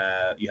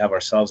 you have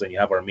ourselves and you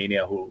have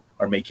Armenia, who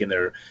are making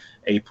their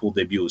A pool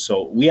debut.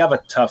 So we have a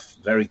tough,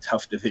 very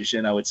tough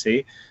division, I would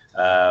say.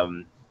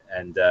 And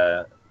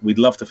we'd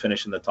love to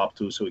finish in the top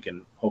 2 so we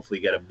can hopefully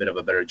get a bit of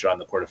a better draw in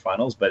the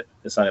quarterfinals, but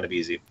it's not going to be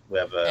easy. We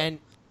have hands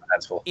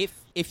full.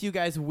 If you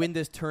guys win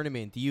this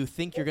tournament, do you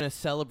think you're going to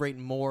celebrate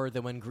more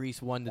than when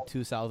Greece won the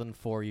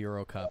 2004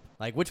 Euro Cup?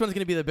 Like, which one's going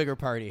to be the bigger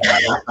party?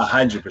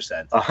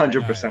 100%.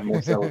 100%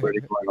 more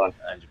celebrating going on.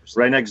 100%.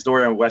 Right next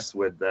door in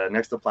Westwood,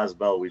 next to Place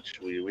Bell, which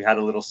we had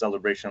a little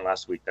celebration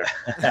last week there.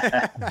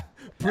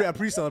 A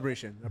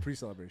pre-celebration.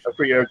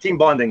 A team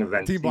bonding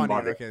event. Team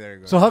bonding. Okay, there you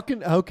go. So how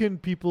can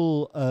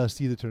people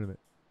see the tournament?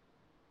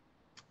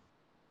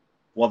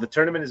 Well, the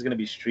tournament is going to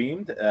be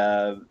streamed.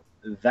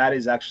 That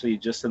is actually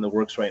just in the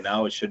works right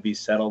now. It should be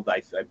settled,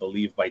 I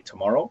believe, by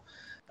tomorrow.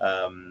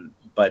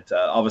 But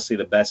obviously,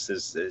 the best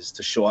is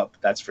to show up.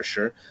 That's for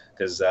sure,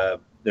 because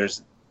the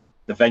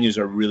venues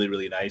are really,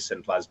 really nice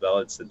in Place Bell.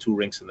 It's the 2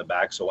 rinks in the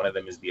back. So one of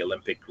them is the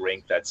Olympic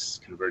rink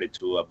that's converted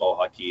to a ball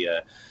hockey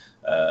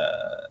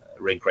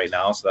rink right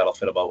now. So that'll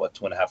fit about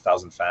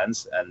 2,500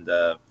 fans, and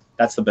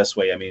that's the best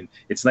way. I mean,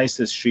 it's nice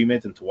to stream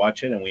it and to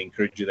watch it, and we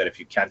encourage you that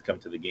if you can't come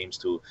to the games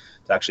to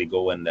actually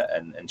go and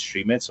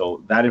stream it.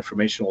 So that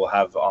information we'll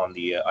have on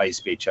the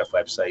ISPHF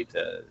website,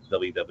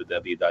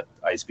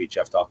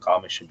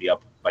 www.ispHF.com. It should be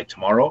up by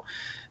tomorrow.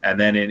 And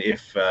then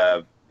if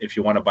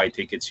you want to buy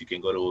tickets, you can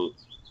go to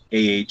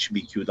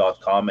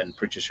ahbq.com and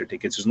purchase your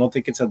tickets. There's no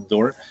tickets at the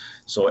door,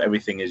 so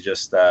everything is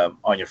just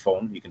on your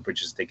phone. You can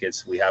purchase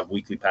tickets. We have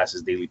weekly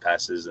passes, daily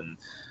passes, and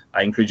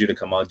I encourage you to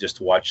come out just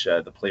to watch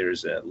the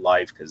players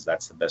live, because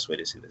that's the best way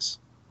to see this.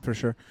 For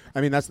sure. I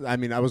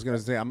was going to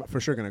say, I'm for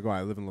sure going to go.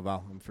 I live in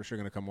Laval. I'm for sure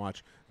going to come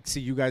watch. See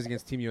you guys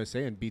against Team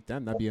USA and beat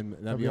them. That'd be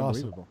unbelievable.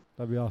 Awesome.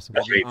 That'd be awesome.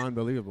 That's great.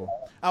 Unbelievable.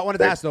 I wanted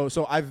to ask, though,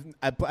 so I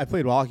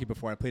played hockey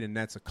before. I played in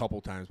nets a couple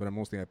times, but I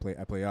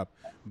play up.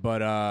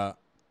 But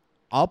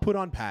I'll put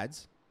on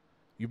pads.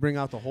 You bring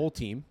out the whole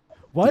team.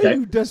 Why are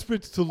you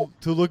desperate to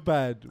look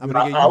bad?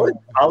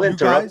 I'll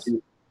interrupt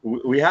you.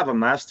 We have a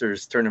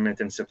Masters tournament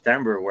in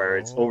September where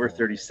it's over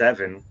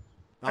 37.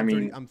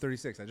 I'm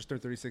 36. I just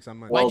turned 36 on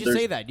Monday. Why'd you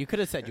say that? You could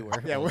have said you were.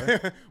 Yeah. What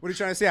are you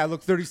trying to say? I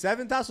look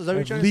 37, Tasso? Is that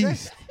what you're trying to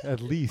say?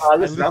 At least.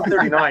 Listen, I'm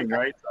 39,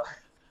 right?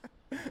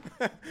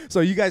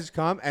 So you guys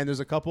come, and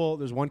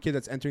there's one kid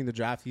that's entering the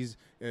draft. He's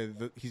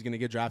going to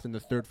get drafted in the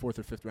 3rd, 4th,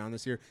 or 5th round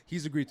this year.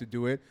 He's agreed to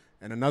do it.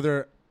 And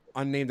another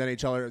unnamed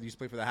NHLer that used to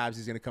play for the Habs,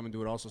 he's going to come and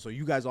do it also. So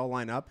you guys all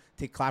line up,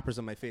 take clappers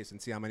on my face, and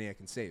see how many I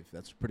can save.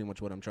 That's pretty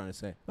much what I'm trying to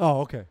say.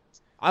 Oh, okay.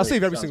 I'll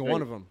save every single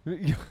one of them.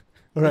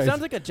 Right. It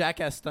sounds like a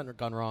jackass stunt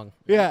gone wrong.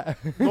 Yeah.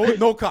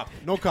 No cup.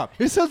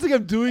 It sounds like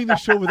I'm doing the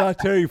show without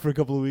Terry for a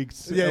couple of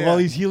weeks while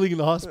he's healing in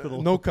the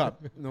hospital. No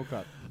cup.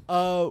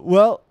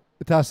 Well,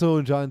 Tasso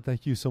and John,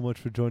 thank you so much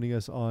for joining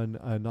us on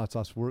Not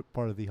Sauce for Work,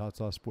 part of the Hot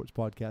Sauce Sports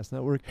Podcast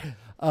Network.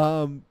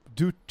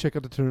 Do check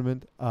out the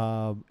tournament.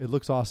 It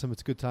looks awesome.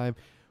 It's a good time.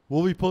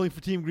 We'll be pulling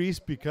for Team Greece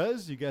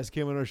because you guys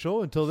came on our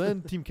show. Until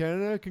then, Team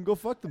Canada can go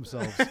fuck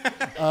themselves.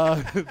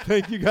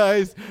 Thank you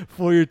guys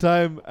for your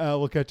time.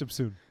 We'll catch up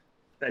soon.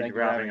 Thank you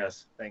for having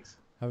us. Thanks.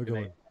 Have a good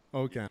one.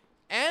 Okay.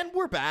 And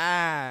we're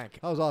back.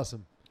 That was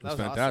awesome. That was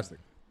fantastic.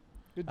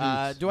 Good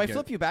Do I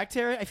flip you back,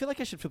 Terry? I feel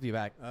like I should flip you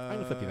back. I'm going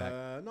to flip you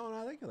back. No,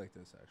 I like it like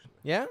this, actually.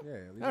 Yeah?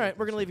 Yeah. All right,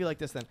 we're going to leave you like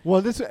this then.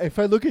 Well, if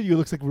I look at you, it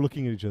looks like we're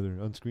looking at each other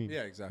on screen.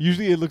 Yeah, exactly.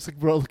 Usually it looks like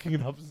we're all looking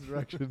in opposite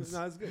directions.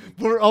 No, it's good.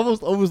 But we're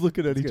almost always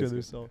looking at It's each good, other.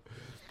 it's good. So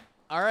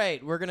All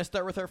right, we're going to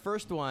start with our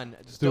first one.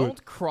 do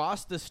Don't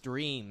cross the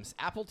streams.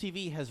 Apple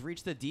TV has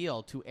reached a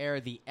deal to air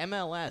the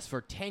MLS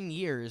for 10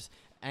 years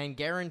and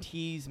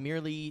guarantees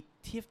merely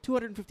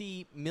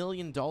 $250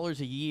 million a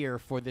year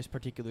for this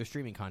particular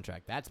streaming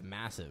contract. That's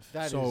massive.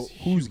 So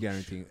who's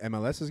guaranteeing?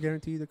 MLS is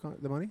guaranteed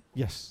the money?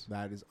 yes.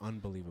 That is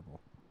unbelievable.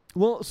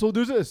 Well, so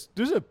there's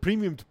a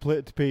premium to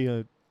play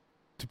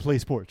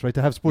sports, right?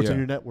 To have sports on Yeah.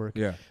 your network.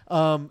 Yeah.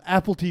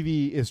 Apple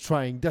TV is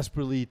trying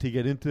desperately to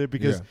get into it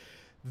because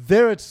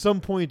they're at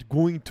some point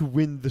going to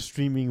win the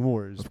streaming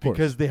wars Of course.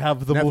 because they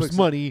have the Netflix- most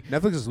money.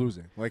 Netflix is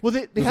losing. Like, Well,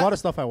 they there's a ha- lot of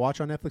stuff I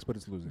watch on Netflix, but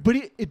it's losing. But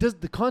it does.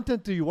 The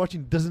content that you're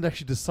watching doesn't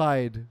actually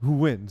decide who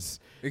wins.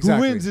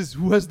 Exactly. Who wins is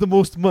who has the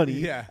most money.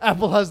 Yeah.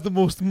 Apple has the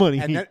most money.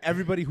 And then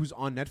everybody who's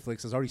on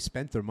Netflix has already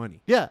spent their money.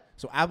 yeah.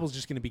 So Apple's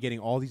just going to be getting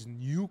all these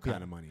new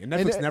kind of money. And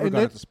And- Netflix never and got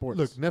Net- into sports.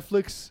 Look,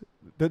 Netflix.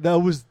 That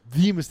was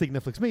the mistake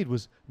Netflix made,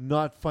 was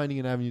not finding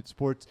an avenue to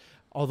sports.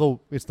 Although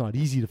it's not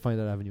easy to find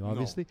that avenue,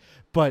 obviously.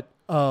 But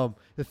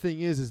the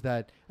thing is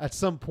that at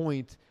some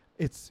point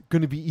it's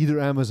going to be either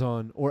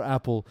Amazon or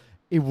Apple.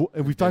 And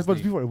we've talked about this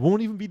Disney. before. It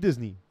won't even be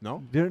Disney.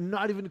 No? They're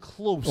not even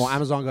close. Well,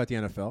 Amazon got the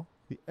NFL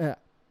Yeah.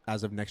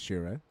 as of next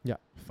year, right? Yeah.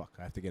 Fuck,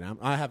 I have to get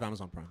I have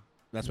Amazon Prime.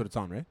 That's what it's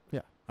on, right? Yeah.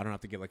 I don't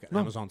have to get like an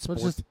No, Amazon it's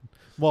Sports. just-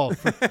 well,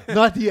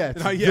 not yet.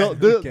 Not yet.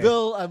 They'll, Okay.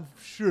 they'll, I'm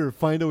sure,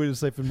 find a way to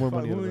siphon more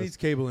money out Who of needs us.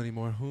 cable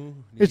anymore? Who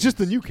It's just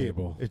the needs new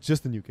cable. It's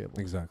just the new cable.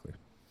 Exactly.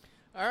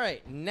 All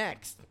right,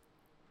 next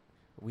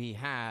we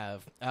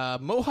have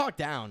Mohawk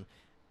Down.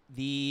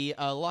 The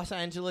Los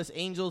Angeles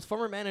Angels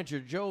former manager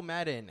Joe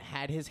Madden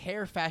had his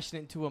hair fashioned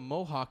into a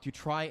mohawk to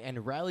try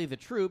and rally the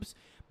troops,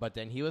 but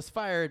then he was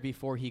fired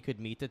before he could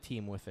meet the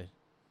team with it.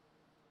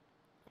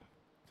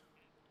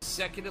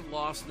 Consecutive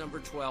loss number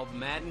 12.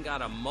 Madden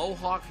got a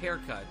mohawk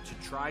haircut to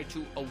try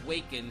to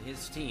awaken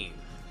his team.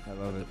 I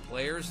love it. The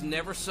players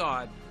never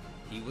saw it.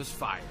 He was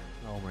fired.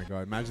 Oh my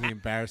god! Imagine the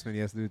embarrassment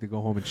he has to do to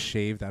go home and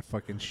shave that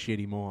fucking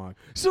shitty mohawk.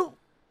 So,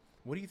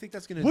 What do you think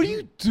that's gonna do? what do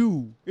you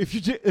do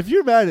if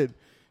you're Madden?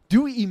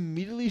 Do you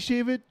immediately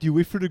shave it? Do you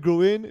wait for it to grow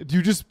in? Do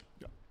you just,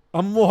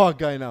 I'm a mohawk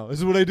guy now. This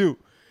is what I do.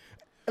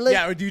 Like,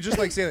 Yeah, or do you just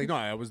like say like, no,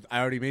 I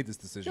already made this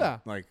decision. Yeah.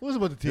 Like, What was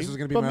about the team? this is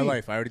gonna be About my me.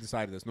 life. I already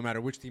decided this. No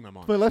matter which team I'm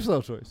on. It's my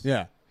lifestyle choice.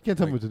 Yeah. You can't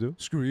tell me Like, what to do.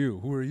 Screw you.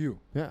 Who are you?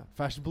 Yeah.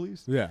 Fashion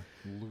police. Yeah.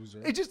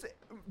 Loser. It just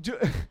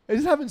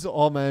happens to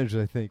all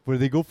managers, I think, where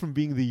they go from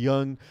being the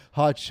young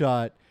hot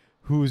shot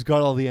who's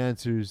got all the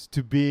answers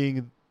to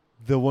being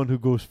the one who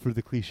goes for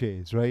the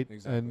cliches, right?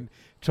 Exactly. And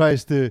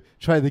tries to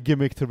try the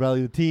gimmick to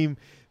rally the team.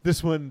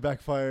 This one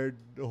backfired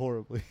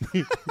horribly.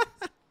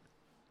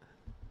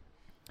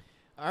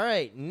 All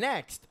right,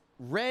 next,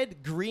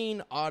 Red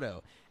Green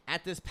Auto.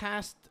 At this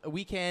past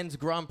weekend's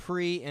Grand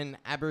Prix in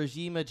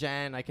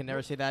Azerbaijan, I can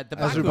never say that. The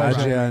Baku Grand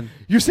Prix. Azerbaijan.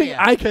 You're saying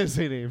Yeah. I can't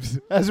say names.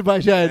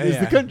 Azerbaijan is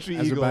the country.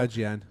 Eagle.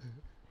 Azerbaijan.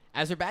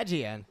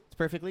 Azerbaijan. It's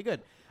perfectly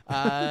good. The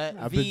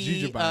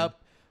Azerbaijan.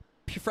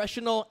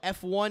 professional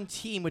F1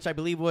 team, which I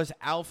believe was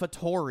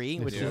AlphaTauri,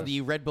 which Yeah. is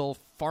the Red Bull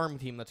farm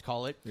team, let's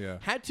call it, Yeah.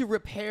 had to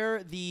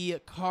repair the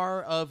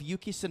car of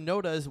Yuki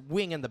Tsunoda's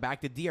wing in the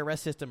back. The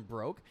DRS system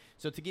broke.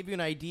 So to give you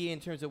an idea in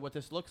terms of what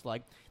this looks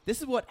like,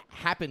 this is what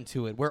happened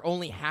to it, where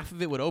only half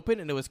of it would open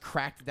and it was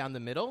cracked down the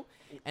middle.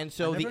 And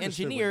so I the never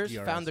understood what engineers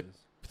DRS found the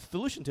is.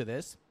 solution to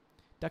this,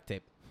 duct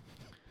tape.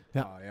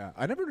 Yeah. Oh, yeah.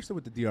 I never understood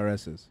what the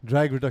DRS is.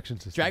 Drag reduction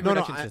system. Drag No,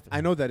 reduction I, system.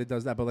 I know that it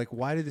does that, but like,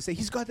 why did they say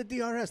he's got the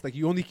DRS? Like,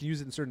 you only can use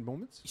it in certain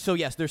moments. So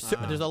yes, there's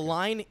a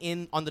line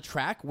on the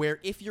track where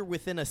if you're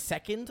within a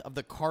second of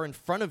the car in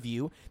front of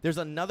you, there's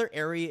another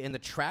area in the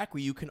track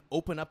where you can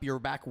open up your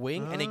back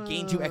wing and it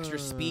gains you extra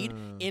speed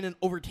in an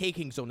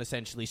overtaking zone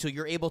essentially. So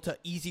you're able to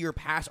easier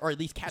pass or at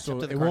least catch So up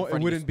to the it, car in won't, it front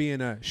of you. wouldn't be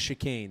in a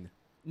chicane.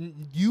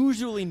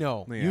 Usually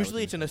no. Yeah, I Usually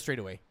was it's in a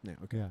straightaway. Yeah.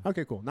 Okay. Yeah.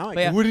 Okay. Cool. Now But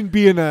I yeah. It wouldn't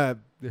be in a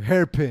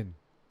hairpin.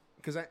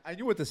 because I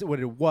knew what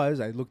it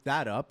was. I looked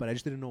that up, but I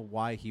just didn't know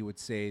why he would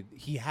say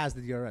he has the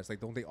DRS. Like,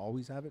 don't they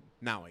always have it?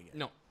 Now I get it.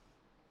 No.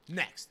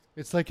 Next.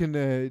 It's like in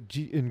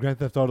in Grand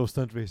Theft Auto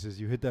stunt races.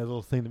 You hit that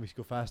little thing that makes you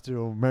go faster,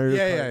 or Mario Yeah,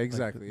 Kart. yeah, like,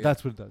 exactly, yeah.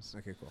 That's what it does.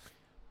 Okay. Cool.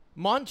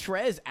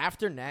 Montrez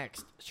after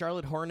next.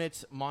 Charlotte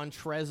Hornets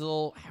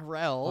Montrezl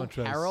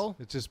Harrell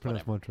It's just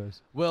pronounced Montrez.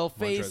 will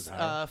face Montrezl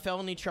Harrell.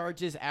 felony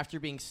charges after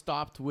being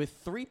stopped with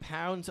 3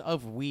 pounds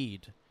of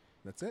weed.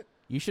 That's it.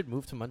 You should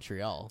move to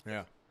Montreal.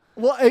 Yeah.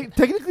 Well,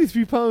 technically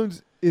 3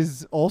 pounds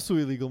is also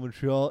illegal in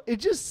Montreal. It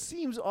just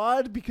seems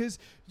odd because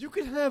you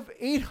can have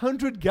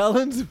 800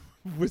 gallons of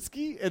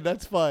whiskey and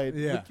that's fine.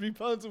 Yeah. But 3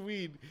 pounds of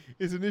weed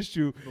is an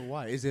issue. But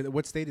why? Is it?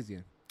 What state is he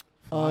in?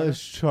 Florida?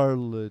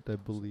 Charlotte, I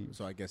believe.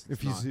 So I guess if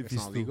it's he's- not, if it's he's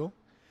not still- legal.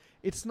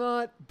 It's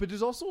not, but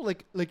there's also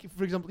like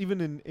for example,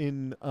 even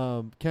in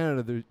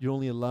Canada, you're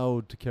only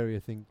allowed to carry, I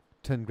think,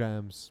 10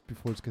 grams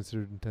before it's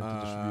considered intent to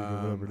distribute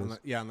or whatever it is.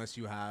 Yeah, unless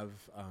you have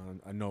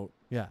a note.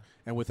 Yeah,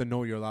 And with a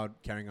note, you're allowed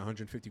carrying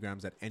 150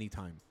 grams at any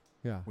time,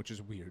 yeah. which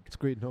is weird. It's a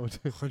great note.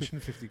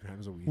 150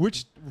 grams a week.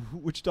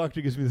 Which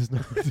doctor gives me this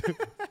note?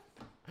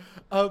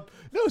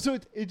 No, so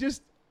it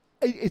just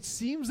it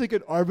seems like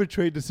an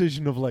arbitrary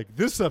decision of like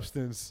this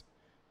substance,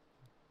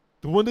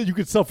 the one that you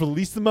could sell for the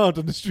least amount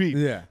on the street.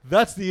 Yeah.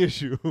 That's the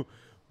issue.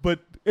 But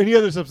any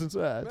other substance,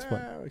 it's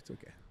fine. It's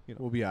okay. You know.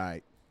 We'll be all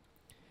right.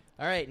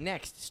 All right,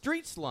 next.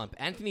 Street slump.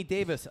 Anthony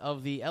Davis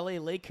of the LA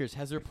Lakers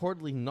has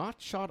reportedly not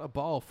shot a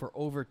ball for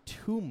over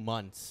 2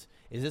 months.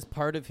 Is this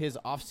part of his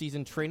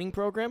off-season training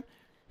program?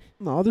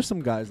 No, there's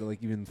some guys that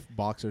like even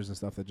boxers and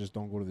stuff that just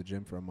don't go to the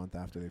gym for a month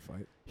after they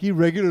fight. He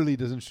regularly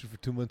doesn't shoot for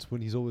 2 months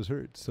when he's always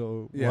hurt.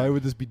 So Yeah. why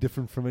would this be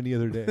different from any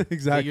other day?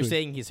 So you're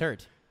saying he's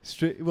hurt.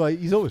 Well,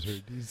 he's always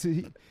hurt.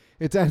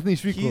 It's Anthony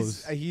Street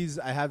clothes.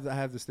 I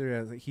have this theory.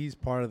 Like he's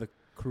part of the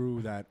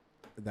crew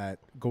that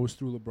goes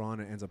through LeBron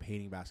and ends up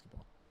hating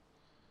basketball.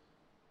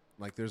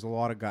 Like there's a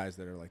lot of guys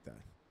that are like that.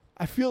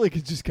 I feel like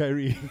it's just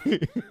Kyrie.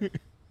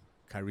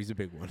 Kyrie's a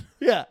big one.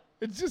 Yeah,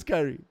 it's just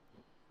Kyrie.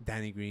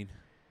 Danny Green.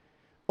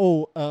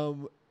 Oh,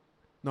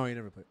 No, he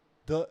never played.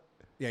 the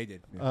Yeah, he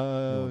did. Yeah.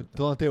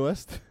 Delonte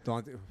West. I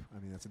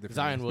mean, that's a different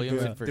Zion reason.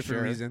 Williamson Yeah. for different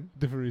sure. reason.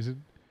 Different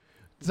reason.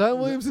 Zion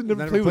Williamson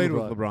never Never played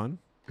with LeBron.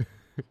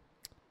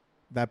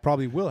 That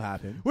probably will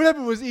happen. What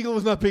happened was Eagle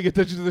was not paying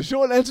attention to the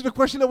show and answered a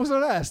question that was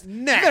not asked.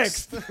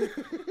 Next.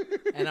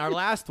 And our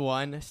last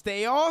one,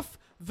 stay off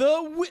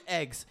the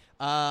eggs.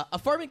 A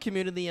farming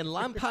community in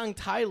Lampang,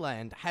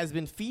 Thailand has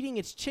been feeding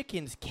its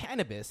chickens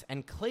cannabis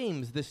and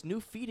claims this new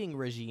feeding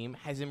regime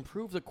has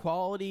improved the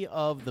quality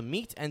of the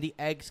meat and the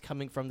eggs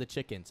coming from the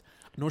chickens.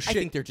 No I shit.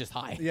 think they're just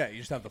high. Yeah, you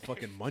just have the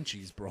fucking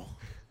munchies, bro.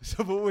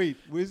 So, but wait,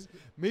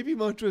 maybe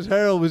Montrezl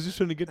Harrell was just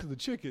trying to get to the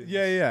chicken.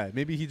 Yeah.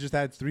 Maybe he just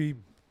had 3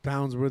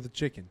 pounds worth of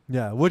chicken.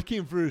 Yeah. What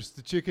came first,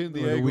 the chicken,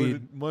 the Or the egg, or weed?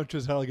 did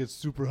Montreal get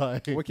super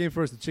high? What came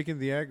first, the chicken,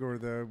 the egg, or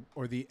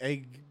the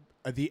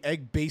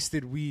egg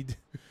basted weed?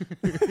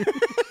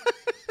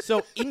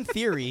 So in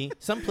theory,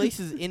 some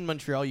places in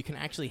Montreal you can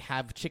actually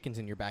have chickens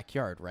in your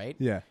backyard, right?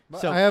 Yeah.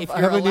 So I have if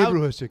you're a allowed, neighbor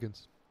who has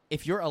chickens.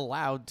 if you're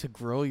allowed to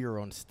grow your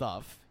own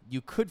stuff, you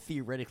could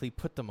theoretically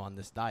put them on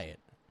this diet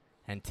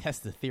and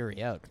test the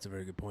theory out. That's a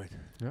very good point.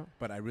 Yeah.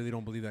 But I really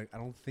don't believe that. I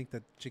don't think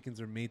that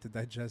chickens are made to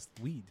digest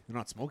weed. They're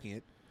not smoking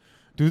it.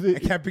 Do they? I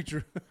can't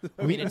picture.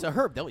 I mean, it's a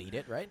herb; they'll eat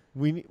it, right?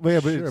 We need, well, yeah,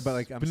 but, Sure, it's- but,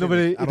 like, I'm but saying, no,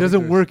 but like, I it don't think doesn't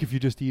there's- work if you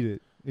just eat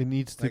it. It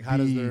needs to Like, how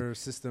does be. their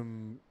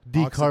system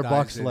decarboxylated.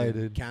 oxidize it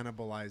and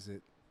cannibalize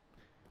it?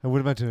 I would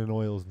imagine in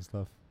oils and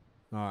stuff.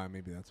 Oh,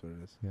 maybe that's what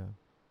it is. Yeah.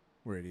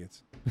 We're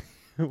idiots.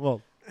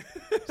 Well,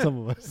 some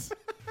of us.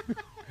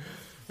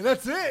 And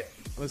that's it.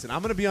 Listen,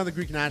 I'm going to be on the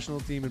Greek national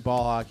team in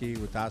ball hockey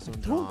with Tasso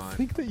and Don't John.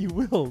 think that you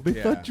will. They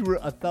Yeah. thought you were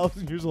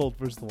 1,000 years old.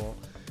 First of all,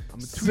 I'm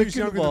 2 Second years of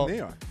younger all, than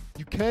they are.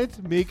 you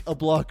can't make a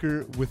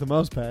blocker with a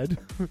mouse pad.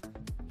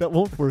 That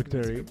won't work,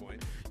 That's a Terry. good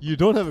point. You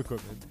don't have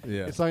equipment.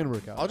 Yeah. It's not gonna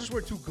work out. I'll just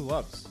wear 2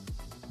 gloves.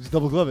 Just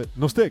double glove it.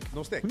 No stick.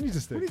 No stick. Who needs a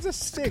stick? Who needs a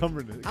stick?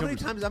 Covering it. How many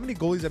Covers it. times? How many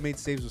goalies have made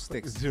saves with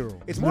sticks?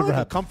 Zero. It's Never more like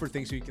happened. a comfort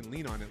thing, so you can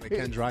lean on it, like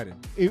Ken Dryden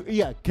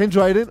Yeah, Ken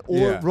Dryden or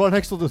Yeah. Ron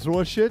Hextall to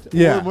throw a shit.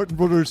 Yeah. Or Martin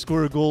Brodeur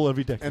score a goal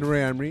every decade. and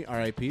Ray Emery,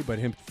 R.I.P. But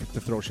him to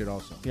throw shit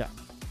also. Yeah.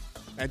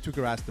 And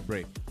Tuukka Rask to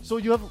break. So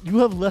you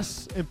have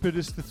less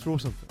impetus to throw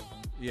something.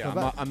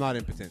 Yeah, I'm not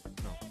impotent.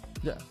 No.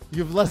 Yeah.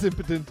 You have less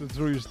impetus to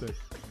throw your stick.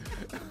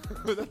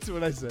 That's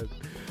what I said.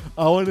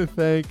 I want to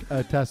thank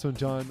Tasso and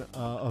John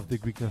of the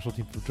Greek national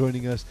team for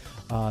joining us.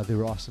 They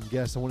were awesome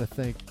guests. I want to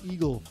thank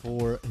Eagle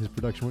for his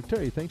production work.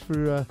 Terry, thanks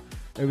for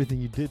everything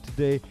you did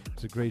today.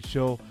 It's a great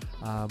show.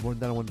 More than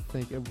that, I want to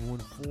thank everyone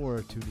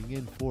for tuning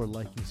in, for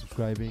liking,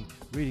 subscribing,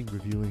 rating,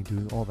 reviewing,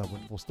 doing all that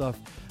wonderful stuff.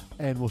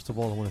 And most of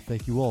all, I want to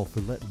thank you all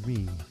for letting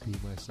me be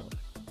myself.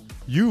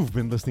 You've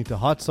been listening to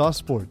Hot Sauce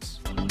Sports.